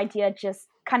when the idea just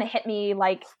kind of hit me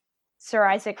like Sir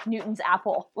Isaac Newton's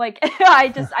apple. Like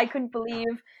I couldn't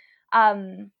believe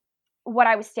what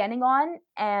I was standing on.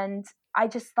 And I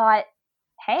just thought,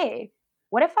 hey,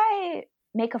 what if I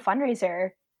make a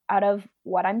fundraiser out of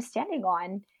what I'm standing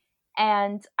on?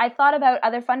 And I thought about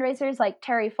other fundraisers like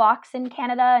Terry Fox in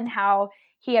Canada and how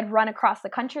he had run across the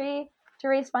country to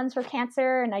raise funds for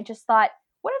cancer. And I just thought,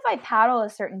 what if I paddle a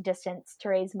certain distance to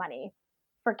raise money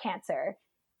for cancer?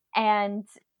 And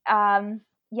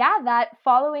that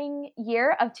following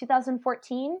year of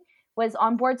 2014 was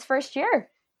On Board's first year.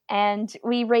 And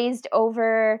we raised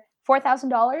over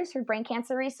 $4,000 for brain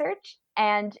cancer research.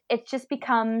 And it's just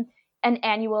become an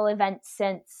annual event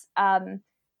since.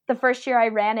 The first year I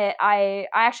ran it, I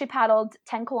actually paddled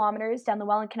 10 kilometers down the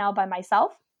Welland Canal by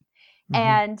myself.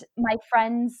 And my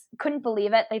friends couldn't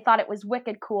believe it. They thought it was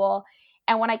wicked cool.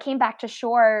 And when I came back to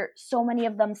shore, so many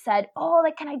of them said, oh,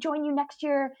 like, can I join you next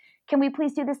year? Can we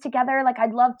please do this together? Like,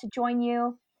 I'd love to join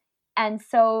you. And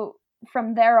so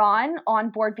from there on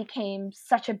board became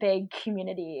such a big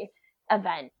community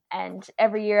event. And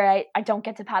every year I don't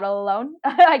get to paddle alone.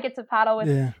 I get to paddle with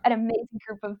an amazing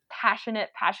group of passionate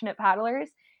paddlers.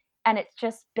 And it's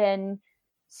just been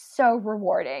so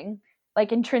rewarding,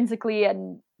 like intrinsically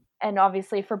and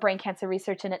obviously for brain cancer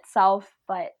research in itself.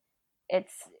 But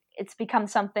it's become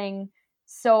something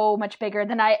so much bigger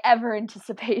than I ever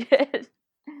anticipated.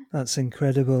 That's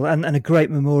incredible, and a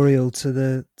great memorial to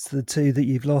the two that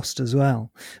you've lost as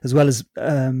well as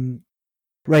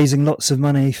raising lots of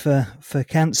money for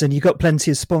cancer. And you've got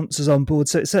plenty of sponsors on board,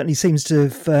 so it certainly seems to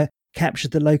have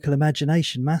captured the local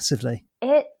imagination massively.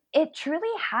 It truly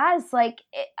has. Like,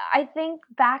 I think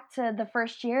back to the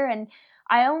first year, and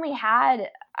I only had,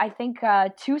 I think,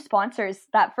 2 sponsors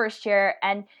that first year,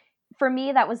 and for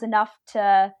me that was enough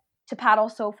to paddle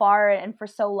so far and for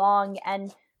so long.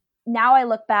 And now I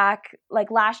look back,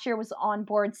 like last year was on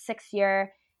board 6th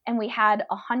year, and we had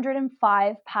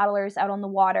 105 paddlers out on the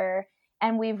water,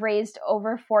 and we've raised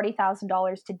over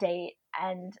 $40,000 to date.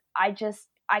 And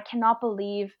I cannot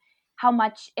believe how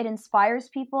much it inspires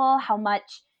people, how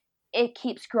much it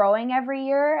keeps growing every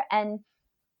year, and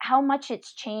how much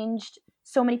it's changed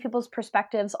so many people's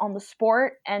perspectives on the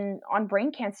sport and on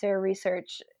brain cancer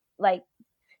research, like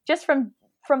just from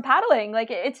paddling.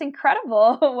 Like, it's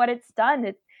incredible what it's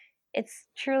done. It's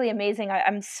truly amazing.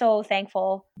 I'm so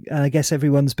thankful. I guess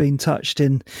everyone's been touched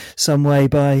in some way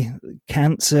by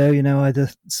cancer, either,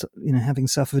 having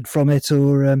suffered from it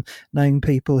or knowing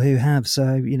people who have.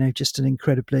 So, just an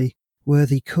incredibly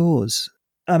worthy cause.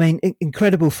 I mean,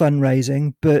 incredible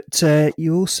fundraising, but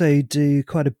you also do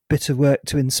quite a bit of work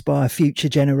to inspire future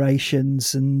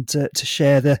generations and to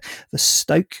share the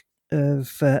stoke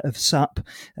of SUP.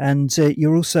 And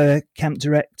you're also a camp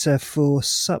director for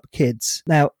SUP Kids.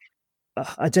 Now,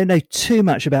 I don't know too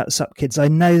much about SUP Kids. I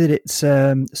know that it's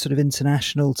sort of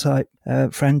international type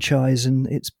franchise, and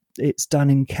it's done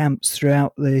in camps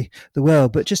throughout the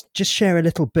world. But just share a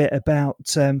little bit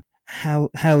about how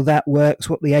that works,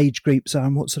 what the age groups are,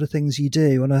 and what sort of things you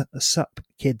do on a SUP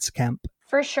Kids camp.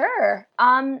 For sure.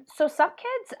 So SUP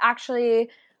Kids actually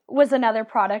was another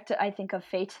product, I think, of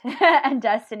fate and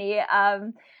destiny.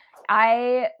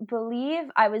 I believe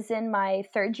I was in my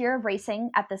 3rd year of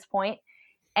racing at this point,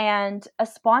 and a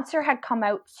sponsor had come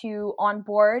out to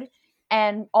onboard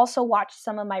and also watch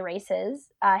some of my races.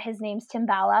 His name's Tim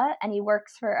Bala, and he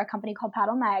works for a company called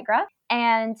Paddle Niagara.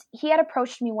 And he had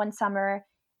approached me one summer,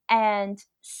 and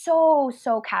so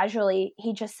casually,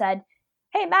 he just said,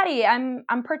 "Hey, Maddie,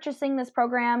 I'm purchasing this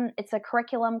program. It's a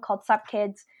curriculum called SUP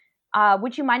Kids.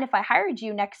 Would you mind if I hired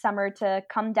you next summer to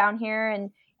come down here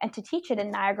and to teach it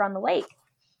in Niagara-on-the-Lake?"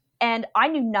 And I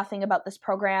knew nothing about this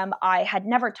program. I had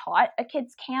never taught a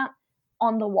kids camp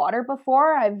on the water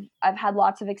before. I've had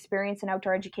lots of experience in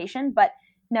outdoor education, but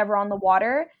never on the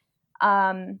water.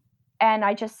 And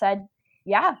I just said,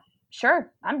 "Yeah,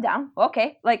 sure, I'm down.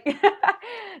 Okay." Like,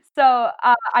 so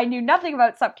I knew nothing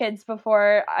about SUP Kids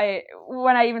when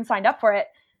I even signed up for it.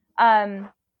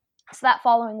 So that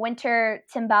following winter,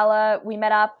 Tim Bala, we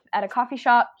met up at a coffee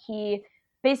shop. He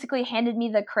basically handed me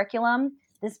the curriculum,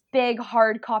 this big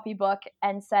hard copybook,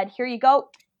 and said, "Here you go.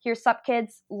 Here's SUP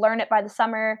Kids. Learn it by the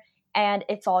summer, and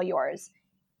it's all yours."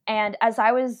 And as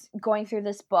I was going through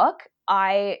this book,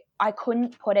 I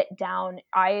couldn't put it down.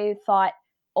 I thought,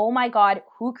 oh my God,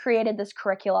 who created this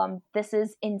curriculum? This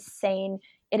is insane.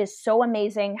 It is so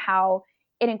amazing how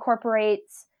it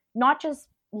incorporates not just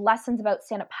lessons about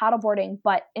stand-up paddleboarding,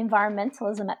 but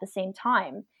environmentalism at the same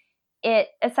time. It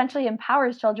essentially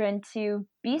empowers children to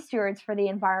be stewards for the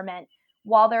environment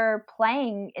while they're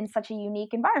playing in such a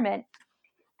unique environment.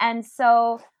 And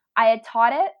so I had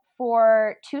taught it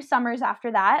for 2 summers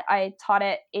after that. I taught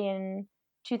it in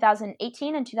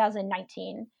 2018 and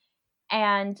 2019.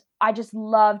 And I just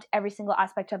loved every single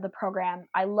aspect of the program.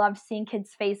 I loved seeing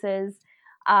kids' faces,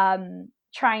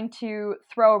 trying to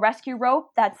throw a rescue rope.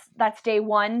 That's day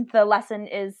 1. The lesson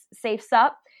is safe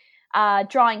SUP.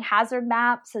 Drawing hazard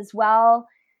maps as well,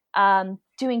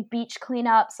 doing beach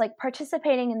cleanups, like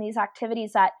participating in these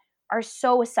activities that are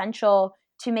so essential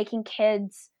to making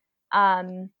kids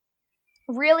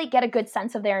really get a good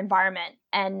sense of their environment,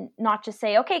 and not just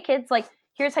say, "Okay, kids, like,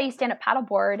 here's how you stand up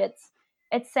paddleboard."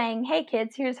 It's saying, "Hey,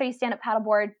 kids, here's how you stand up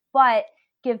paddleboard, but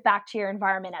give back to your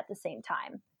environment at the same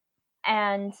time.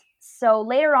 And so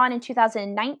later on in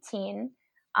 2019,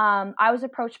 I was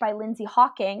approached by Lindsay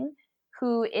Hawking,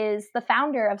 who is the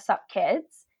founder of Sup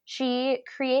Kids. She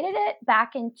created it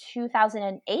back in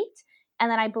 2008,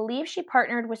 and then I believe she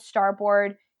partnered with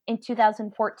Starboard in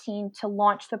 2014 to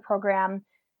launch the program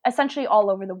essentially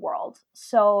all over the world.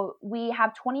 So we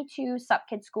have 22 Sup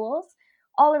Kids schools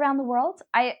all around the world.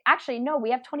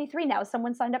 We have 23 now.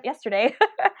 Someone signed up yesterday.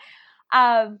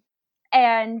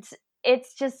 And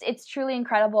it's truly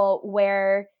incredible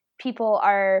where people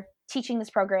are teaching this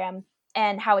program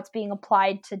and how it's being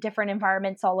applied to different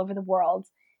environments all over the world.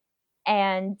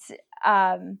 And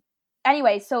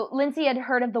anyway, so Lindsay had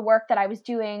heard of the work that I was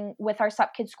doing with our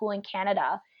Sup Kids school in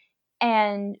Canada.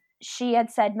 And she had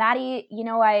said, Maddie,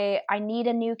 I need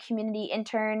a new community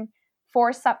intern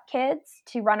for Sup Kids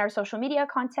to run our social media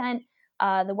content,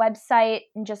 the website,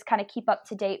 and just kind of keep up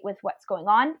to date with what's going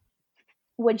on.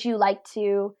 Would you like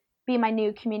to be my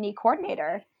new community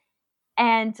coordinator?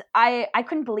 And I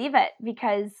couldn't believe it,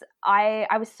 because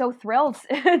I was so thrilled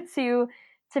to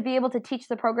be able to teach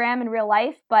the program in real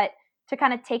life, but to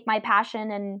kind of take my passion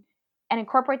and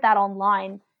incorporate that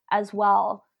online as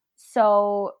well.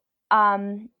 So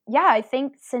I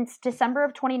think since December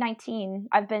of 2019,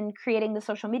 I've been creating the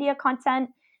social media content,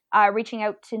 reaching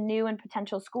out to new and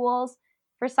potential schools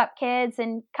for Sup Kids,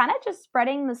 and kind of just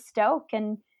spreading the stoke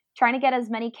and trying to get as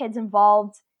many kids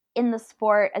involved in the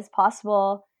sport as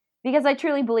possible, because I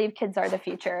truly believe kids are the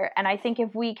future. And I think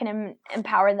if we can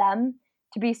empower them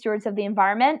to be stewards of the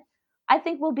environment, I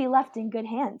think we'll be left in good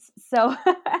hands. So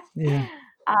Yeah.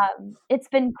 It's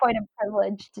been quite a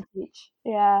privilege to teach.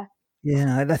 Yeah.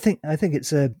 Yeah, I think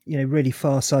it's a really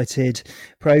far-sighted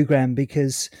program,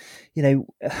 because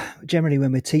generally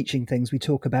when we're teaching things, we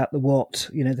talk about the what,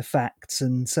 the facts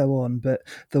and so on, but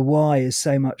the why is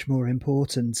so much more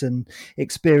important, and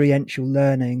experiential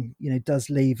learning does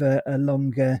leave a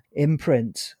longer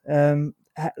imprint.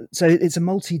 So it's a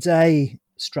multi-day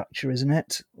structure, isn't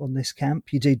it, on this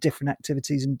camp? You do different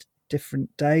activities and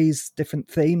different days, different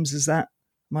themes. Am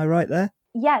I right there?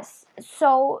 Yes.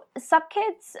 So Sup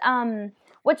Kids,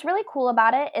 what's really cool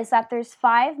about it is that there's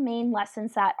 5 main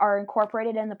lessons that are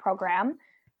incorporated in the program.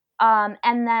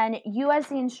 And then you, as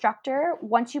the instructor,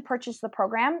 once you purchase the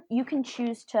program, you can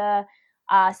choose to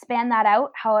span that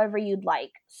out however you'd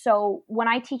like. So when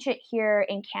I teach it here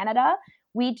in Canada,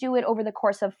 we do it over the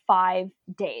course of 5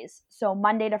 days. So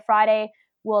Monday to Friday,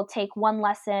 we'll take 1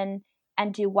 lesson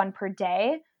and do 1 per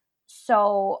day.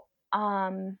 So,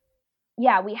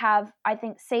 we have, I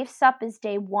think, Safe Sup is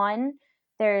day 1.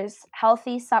 There's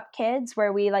Healthy Sup Kids,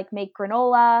 where we make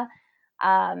granola.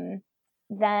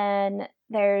 Then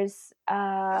there's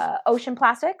Ocean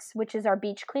Plastics, which is our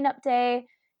beach cleanup day.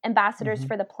 Ambassadors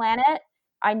for the Planet,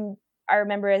 I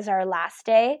remember, is our last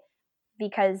day,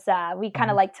 because we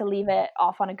kind of like to leave it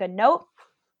off on a good note.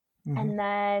 And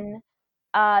then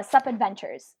Sup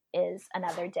Adventures is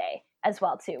another day as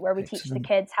well, too, where we teach the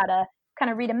kids how to kind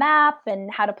of read a map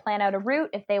and how to plan out a route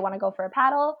if they want to go for a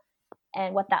paddle,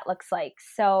 and what that looks like.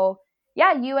 So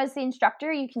you, as the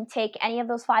instructor, you can take any of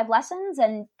those 5 lessons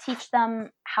and teach them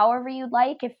however you'd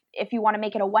like. If you want to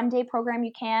make it a 1-day program,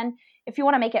 you can. If you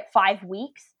want to make it 5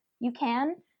 weeks, you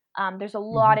can. There's a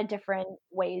lot of different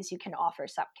ways you can offer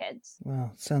Sup Kids.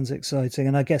 Wow, sounds exciting.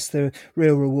 And I guess the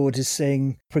real reward is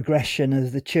seeing progression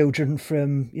of the children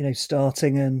from,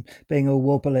 starting and being all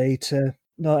wobbly to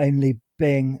not only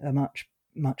being a much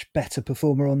better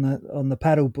performer on the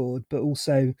paddleboard, but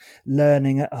also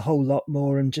learning a whole lot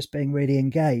more and just being really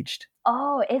engaged.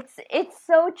 Oh, it's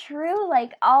so true.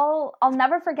 I'll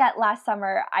never forget last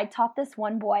summer, I taught this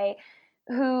one boy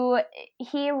who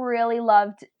he really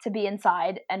loved to be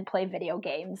inside and play video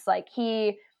games.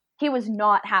 He was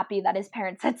not happy that his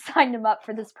parents had signed him up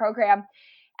for this program.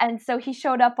 And so he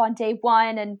showed up on day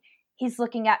 1, and he's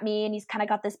looking at me, and he's kind of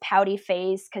got this pouty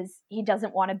face because he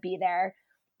doesn't want to be there.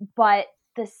 But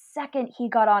the second he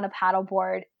got on a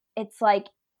paddleboard, it's like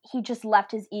he just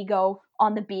left his ego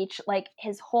on the beach.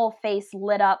 His whole face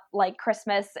lit up like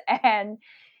Christmas, and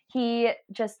he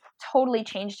just totally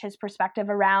changed his perspective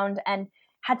around and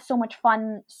had so much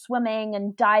fun swimming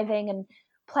and diving and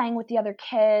playing with the other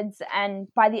kids. And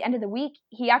by the end of the week,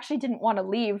 he actually didn't want to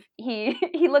leave. He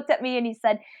looked at me and he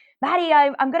said, Maddie,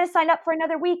 I'm going to sign up for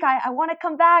another week. I want to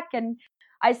come back. And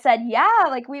I said, yeah,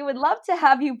 we would love to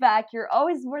have you back. You're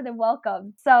always more than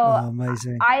welcome. So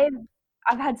amazing.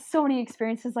 I've had so many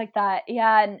experiences like that.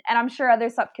 Yeah. And I'm sure other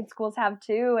Sup Kids schools have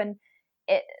too. And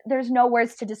there's no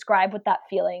words to describe what that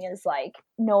feeling is like,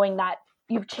 knowing that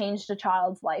you've changed a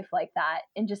child's life like that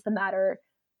in just a matter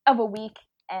of a week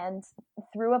and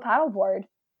through a paddleboard.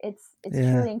 It's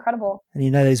Yeah. truly incredible.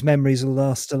 And those memories will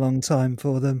last a long time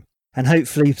for them, and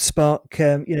hopefully spark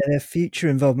their future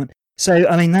involvement. So,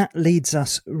 I mean, that leads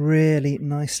us really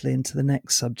nicely into the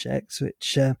next subject,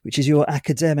 which is your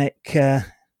academic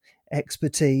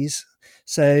expertise.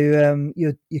 So,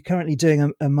 you're currently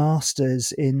doing a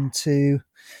master's into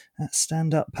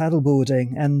stand-up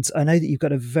paddleboarding, and I know that you've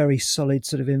got a very solid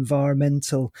sort of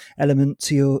environmental element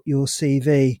to your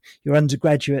CV. Your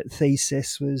undergraduate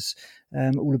thesis was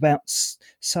all about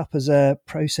SUP as a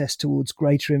process towards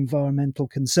greater environmental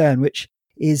concern, which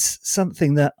is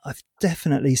something that I've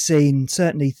definitely seen,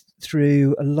 certainly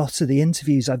through a lot of the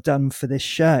interviews I've done for this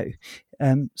show.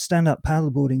 Stand-up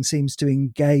paddleboarding seems to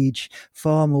engage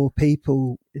far more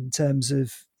people in terms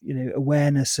of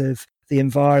awareness of the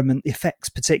environment, the effects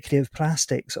particularly of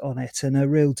plastics on it, and a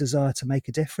real desire to make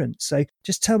a difference. So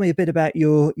just tell me a bit about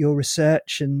your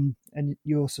research and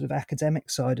your sort of academic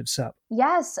side of SUP.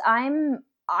 Yes,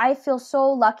 I feel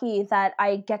so lucky that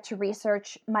I get to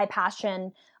research my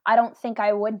passion. I don't think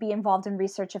I would be involved in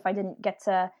research if I didn't get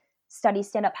to study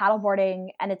stand-up paddleboarding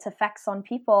and its effects on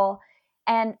people.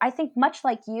 And I think much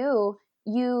like you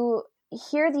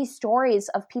hear these stories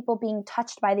of people being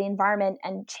touched by the environment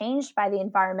and changed by the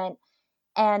environment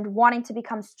and wanting to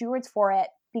become stewards for it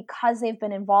because they've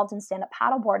been involved in stand-up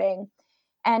paddleboarding.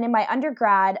 And in my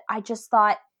undergrad, I just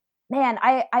thought, man,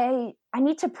 I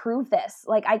need to prove this.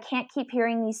 Like, I can't keep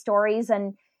hearing these stories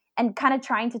and kind of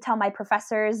trying to tell my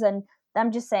professors and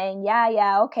them just saying,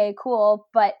 yeah, okay, cool.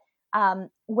 But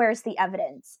where's the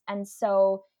evidence? And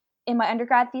so in my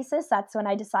undergrad thesis, that's when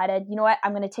I decided, you know what,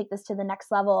 I'm going to take this to the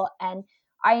next level. And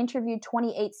I interviewed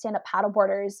 28 stand-up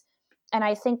paddleboarders, and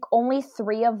I think only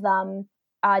 3 of them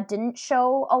didn't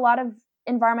show a lot of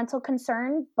environmental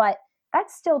concern, but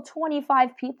that's still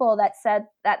 25 people that said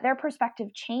that their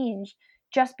perspective changed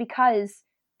just because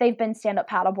they've been stand-up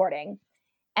paddleboarding.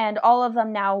 And all of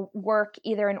them now work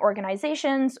either in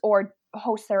organizations or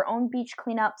host their own beach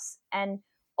cleanups and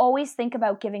always think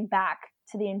about giving back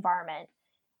to the environment.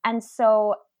 And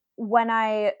so when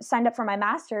I signed up for my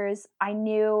master's, I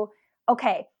knew,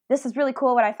 okay, this is really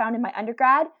cool what I found in my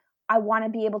undergrad. I want to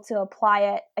be able to apply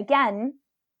it again.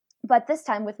 But this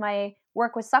time with my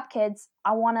work with SUP Kids,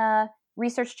 I want to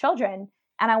research children,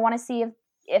 and I want to see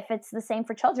if it's the same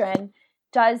for children.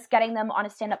 Does getting them on a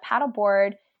stand-up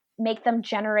paddleboard make them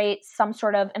generate some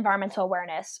sort of environmental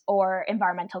awareness or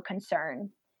environmental concern?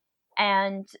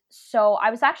 And so I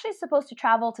was actually supposed to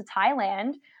travel to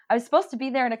Thailand. I was supposed to be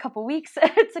there in a couple weeks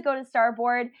to go to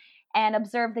Starboard and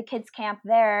observe the kids camp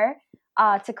there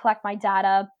to collect my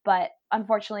data. But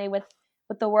unfortunately, with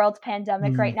the world's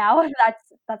pandemic right now,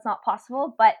 that's not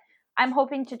possible. But I'm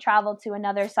hoping to travel to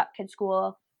another SUP Kid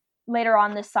school later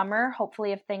on this summer,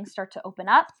 hopefully if things start to open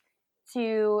up,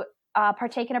 to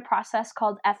partake in a process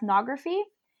called ethnography.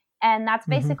 And that's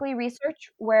basically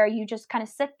research where you just kind of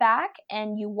sit back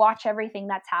and you watch everything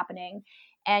that's happening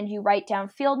and you write down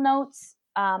field notes.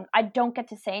 I don't get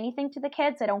to say anything to the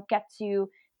kids. I don't get to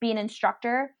be an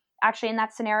instructor. Actually, in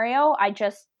that scenario, I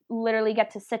just literally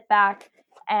get to sit back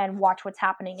and watch what's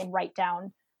happening and write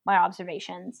down my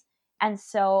observations. And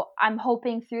so I'm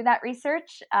hoping through that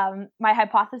research, my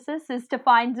hypothesis is to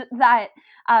find that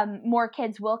more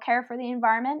kids will care for the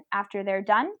environment after they're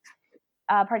done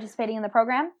participating in the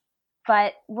program.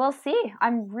 But we'll see.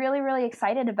 I'm really, really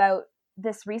excited about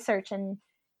this research and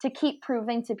to keep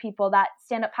proving to people that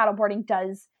stand-up paddleboarding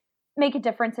does make a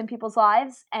difference in people's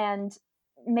lives and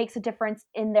makes a difference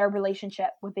in their relationship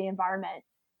with the environment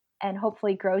and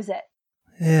hopefully grows it.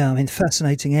 Yeah, I mean,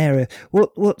 fascinating area.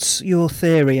 What's your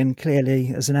theory? And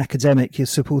clearly, as an academic, you're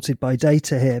supported by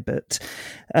data here. But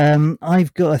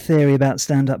I've got a theory about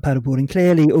stand-up paddleboarding.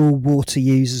 Clearly, all water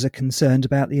users are concerned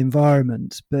about the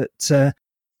environment, but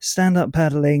stand-up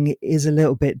paddling is a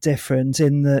little bit different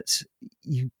in that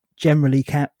you generally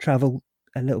can travel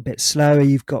a little bit slower.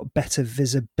 You've got better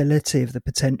visibility of the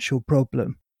potential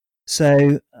problem.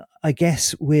 So I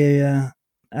guess we're,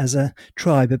 as a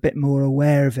tribe, a bit more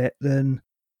aware of it than,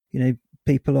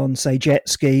 people on, say, jet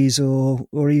skis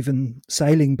or even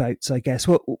sailing boats, I guess.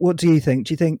 What do you think?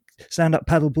 Do you think stand-up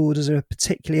paddleboarders are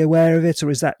particularly aware of it, or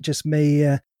is that just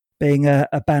me being a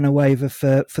banner waver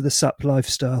for the SUP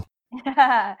lifestyle?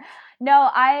 No,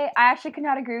 I actually could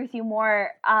not agree with you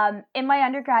more. In my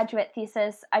undergraduate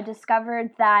thesis, I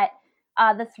discovered that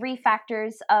the 3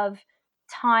 factors of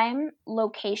time,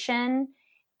 location,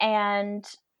 and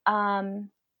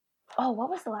what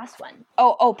was the last one?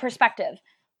 Perspective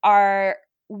are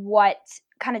what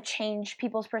kind of change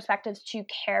people's perspectives to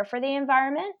care for the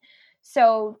environment.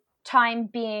 So time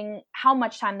being how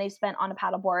much time they've spent on a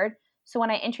paddleboard. So when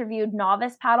I interviewed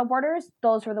novice paddleboarders,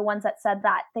 those were the ones that said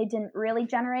that they didn't really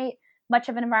generate much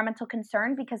of an environmental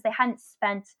concern because they hadn't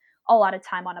spent a lot of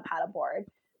time on a paddleboard,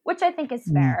 which I think is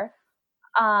fair.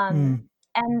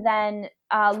 And then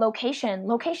location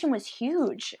was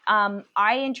huge.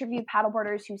 I interviewed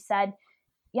paddleboarders who said,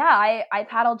 yeah, I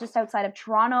paddle just outside of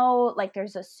Toronto. Like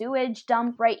there's a sewage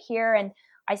dump right here and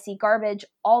I see garbage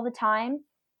all the time.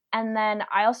 And then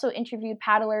I also interviewed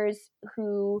paddlers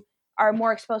who are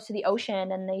more exposed to the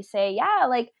ocean and they say, yeah,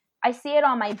 like I see it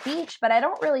on my beach, but I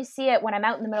don't really see it when I'm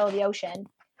out in the middle of the ocean.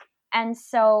 And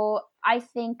so I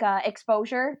think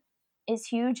exposure is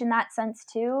huge in that sense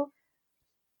too.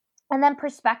 And then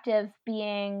perspective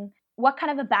being, what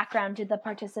kind of a background did the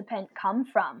participant come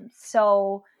from?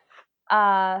 So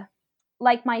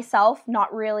like myself,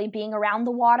 not really being around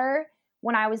the water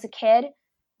when I was a kid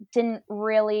didn't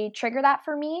really trigger that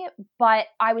for me, but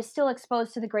I was still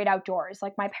exposed to the great outdoors.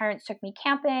 Like my parents took me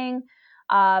camping.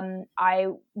 I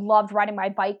loved riding my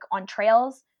bike on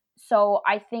trails. So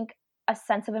I think a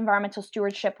sense of environmental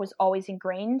stewardship was always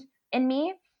ingrained in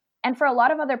me. And for a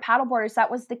lot of other paddleboarders,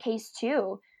 that was the case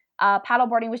too.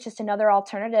 Paddleboarding was just another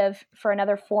alternative for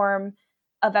another form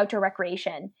of outdoor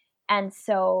recreation. And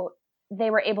so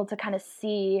they were able to kind of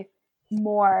see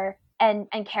more and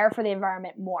care for the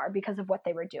environment more because of what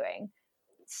they were doing.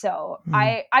 So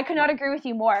I could not agree with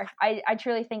you more. I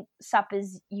truly think SUP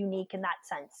is unique in that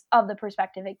sense of the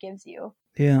perspective it gives you.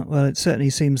 Yeah, well, it certainly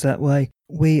seems that way.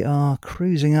 We are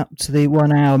cruising up to the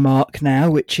 1 hour mark now,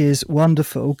 which is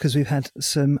wonderful because we've had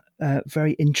some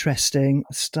very interesting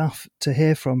stuff to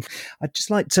hear from. I'd just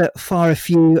like to fire a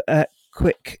few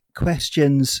quick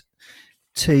questions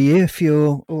to you, if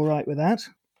you're all right with that.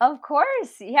 Of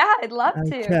course. Yeah, I'd love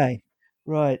to. Okay.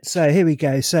 Right. So here we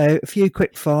go. So a few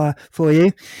quick fire for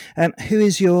you. Who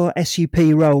is your SUP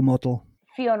role model?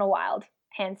 Fiona Wild,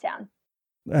 hands down.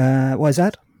 Why is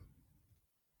that?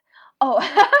 Oh,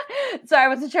 sorry, I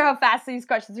wasn't sure how fast these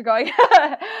questions are going.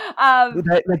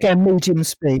 They're going medium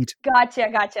speed.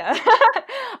 Gotcha.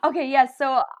 Okay, yes.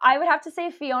 So I would have to say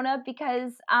Fiona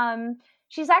because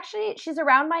she's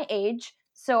around my age.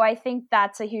 So I think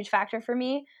that's a huge factor for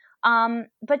me.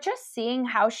 But just seeing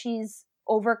how she's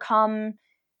overcome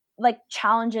like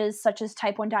challenges such as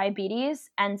type 1 diabetes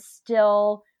and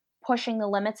still pushing the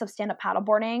limits of stand-up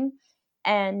paddleboarding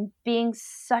and being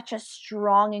such a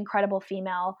strong, incredible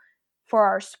female for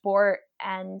our sport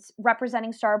and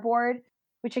representing Starboard,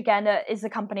 which again is a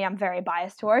company I'm very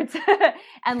biased towards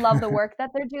and love the work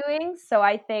that they're doing. So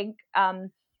I think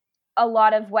a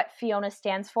lot of what Fiona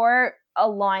stands for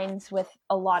aligns with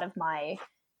a lot of my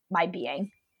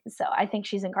being. So I think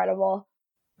she's incredible.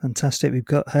 Fantastic. We've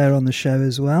got her on the show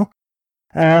as well.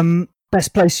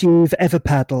 Best place you've ever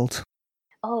paddled?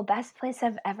 Oh, best place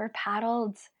I've ever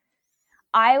paddled.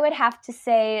 I would have to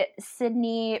say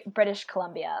Sydney, British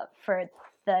Columbia for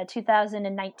the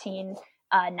 2019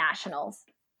 Nationals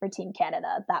for Team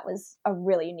Canada. That was a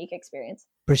really unique experience.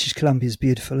 British Columbia is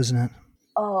beautiful, isn't it?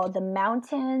 Oh, the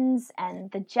mountains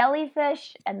and the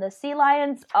jellyfish and the sea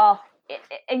lions. Oh,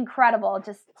 incredible.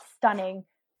 Just stunning.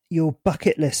 Your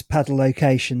bucket list paddle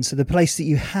location, so the place that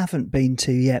you haven't been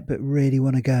to yet but really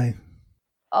want to go.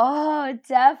 Oh,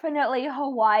 definitely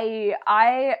Hawaii.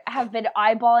 I have been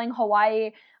eyeballing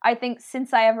Hawaii, I think,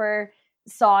 since I ever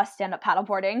saw stand-up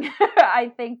paddleboarding.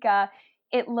 I think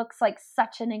it looks like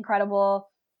such an incredible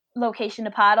location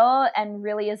to paddle and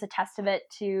really is a testament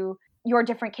to your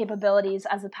different capabilities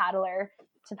as a paddler.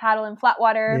 To paddle in flat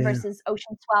water versus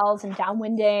ocean swells and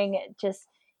downwinding,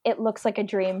 it looks like a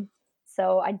dream.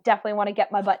 So I definitely want to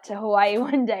get my butt to Hawaii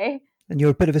one day. And you're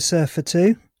a bit of a surfer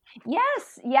too?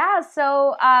 Yes. Yeah.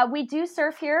 So we do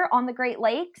surf here on the Great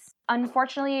Lakes.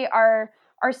 Unfortunately, our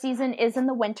season is in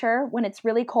the winter when it's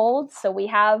really cold. So we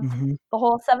have the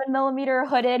whole 7mm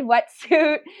hooded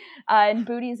wetsuit and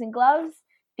booties and gloves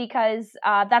because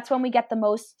that's when we get the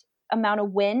most amount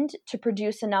of wind to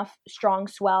produce enough strong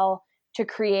swell to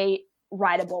create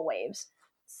rideable waves.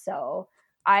 So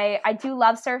I do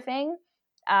love surfing.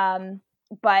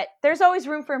 But there's always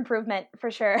room for improvement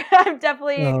for sure. I'm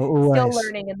definitely still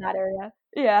learning in that area.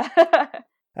 Yeah.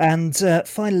 And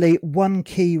finally, one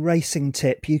key racing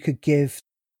tip you could give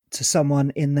to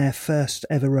someone in their first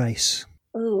ever race.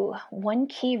 Ooh, one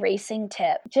key racing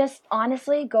tip. Just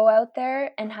honestly go out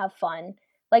there and have fun.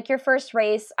 Like your first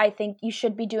race, I think you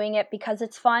should be doing it because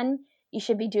it's fun. You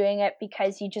should be doing it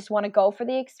because you just want to go for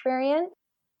the experience.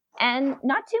 And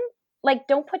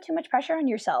don't put too much pressure on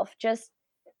yourself. Just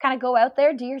kind of go out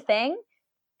there, do your thing,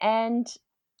 and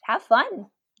have fun.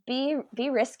 Be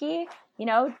risky,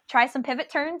 try some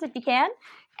pivot turns if you can,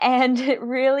 and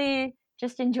really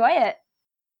just enjoy it.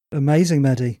 Amazing,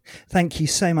 Maddie. Thank you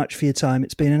so much for your time.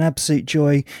 It's been an absolute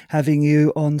joy having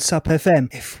you on SUP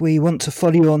FM. If we want to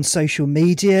follow you on social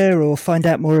media or find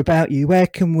out more about you, where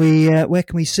can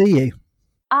we see you?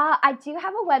 I do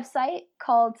have a website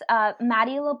called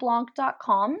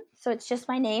MaddieLeBlanc.com. So it's just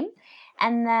my name.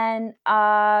 And then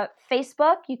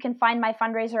Facebook, you can find my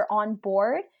fundraiser On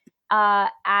Board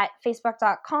at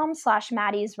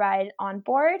facebook.com/Maddie's Ride On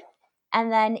Board. And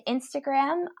then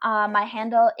Instagram, my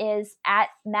handle is at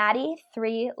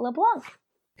Maddie3LeBlanc.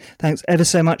 Thanks ever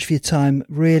so much for your time.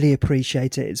 Really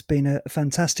appreciate it. It's been a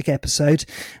fantastic episode,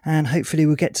 and hopefully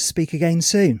we'll get to speak again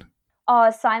soon.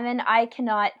 Oh, Simon, I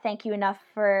cannot thank you enough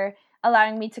for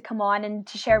allowing me to come on and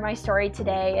to share my story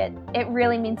today. It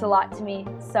really means a lot to me.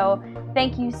 So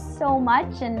thank you so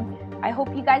much, and I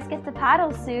hope you guys get to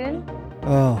paddle soon.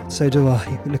 Oh, so do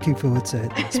I. Looking forward to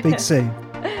it. Speak soon.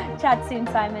 Chat soon,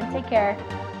 Simon. Take care.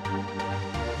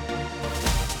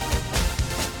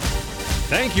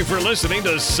 Thank you for listening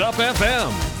to SUP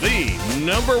FM, the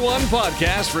 #1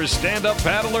 podcast for stand-up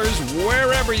paddlers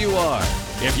wherever you are.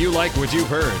 If you like what you've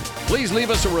heard, please leave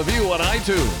us a review on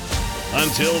iTunes.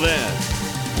 Until then,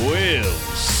 we'll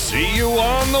see you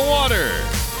on the water.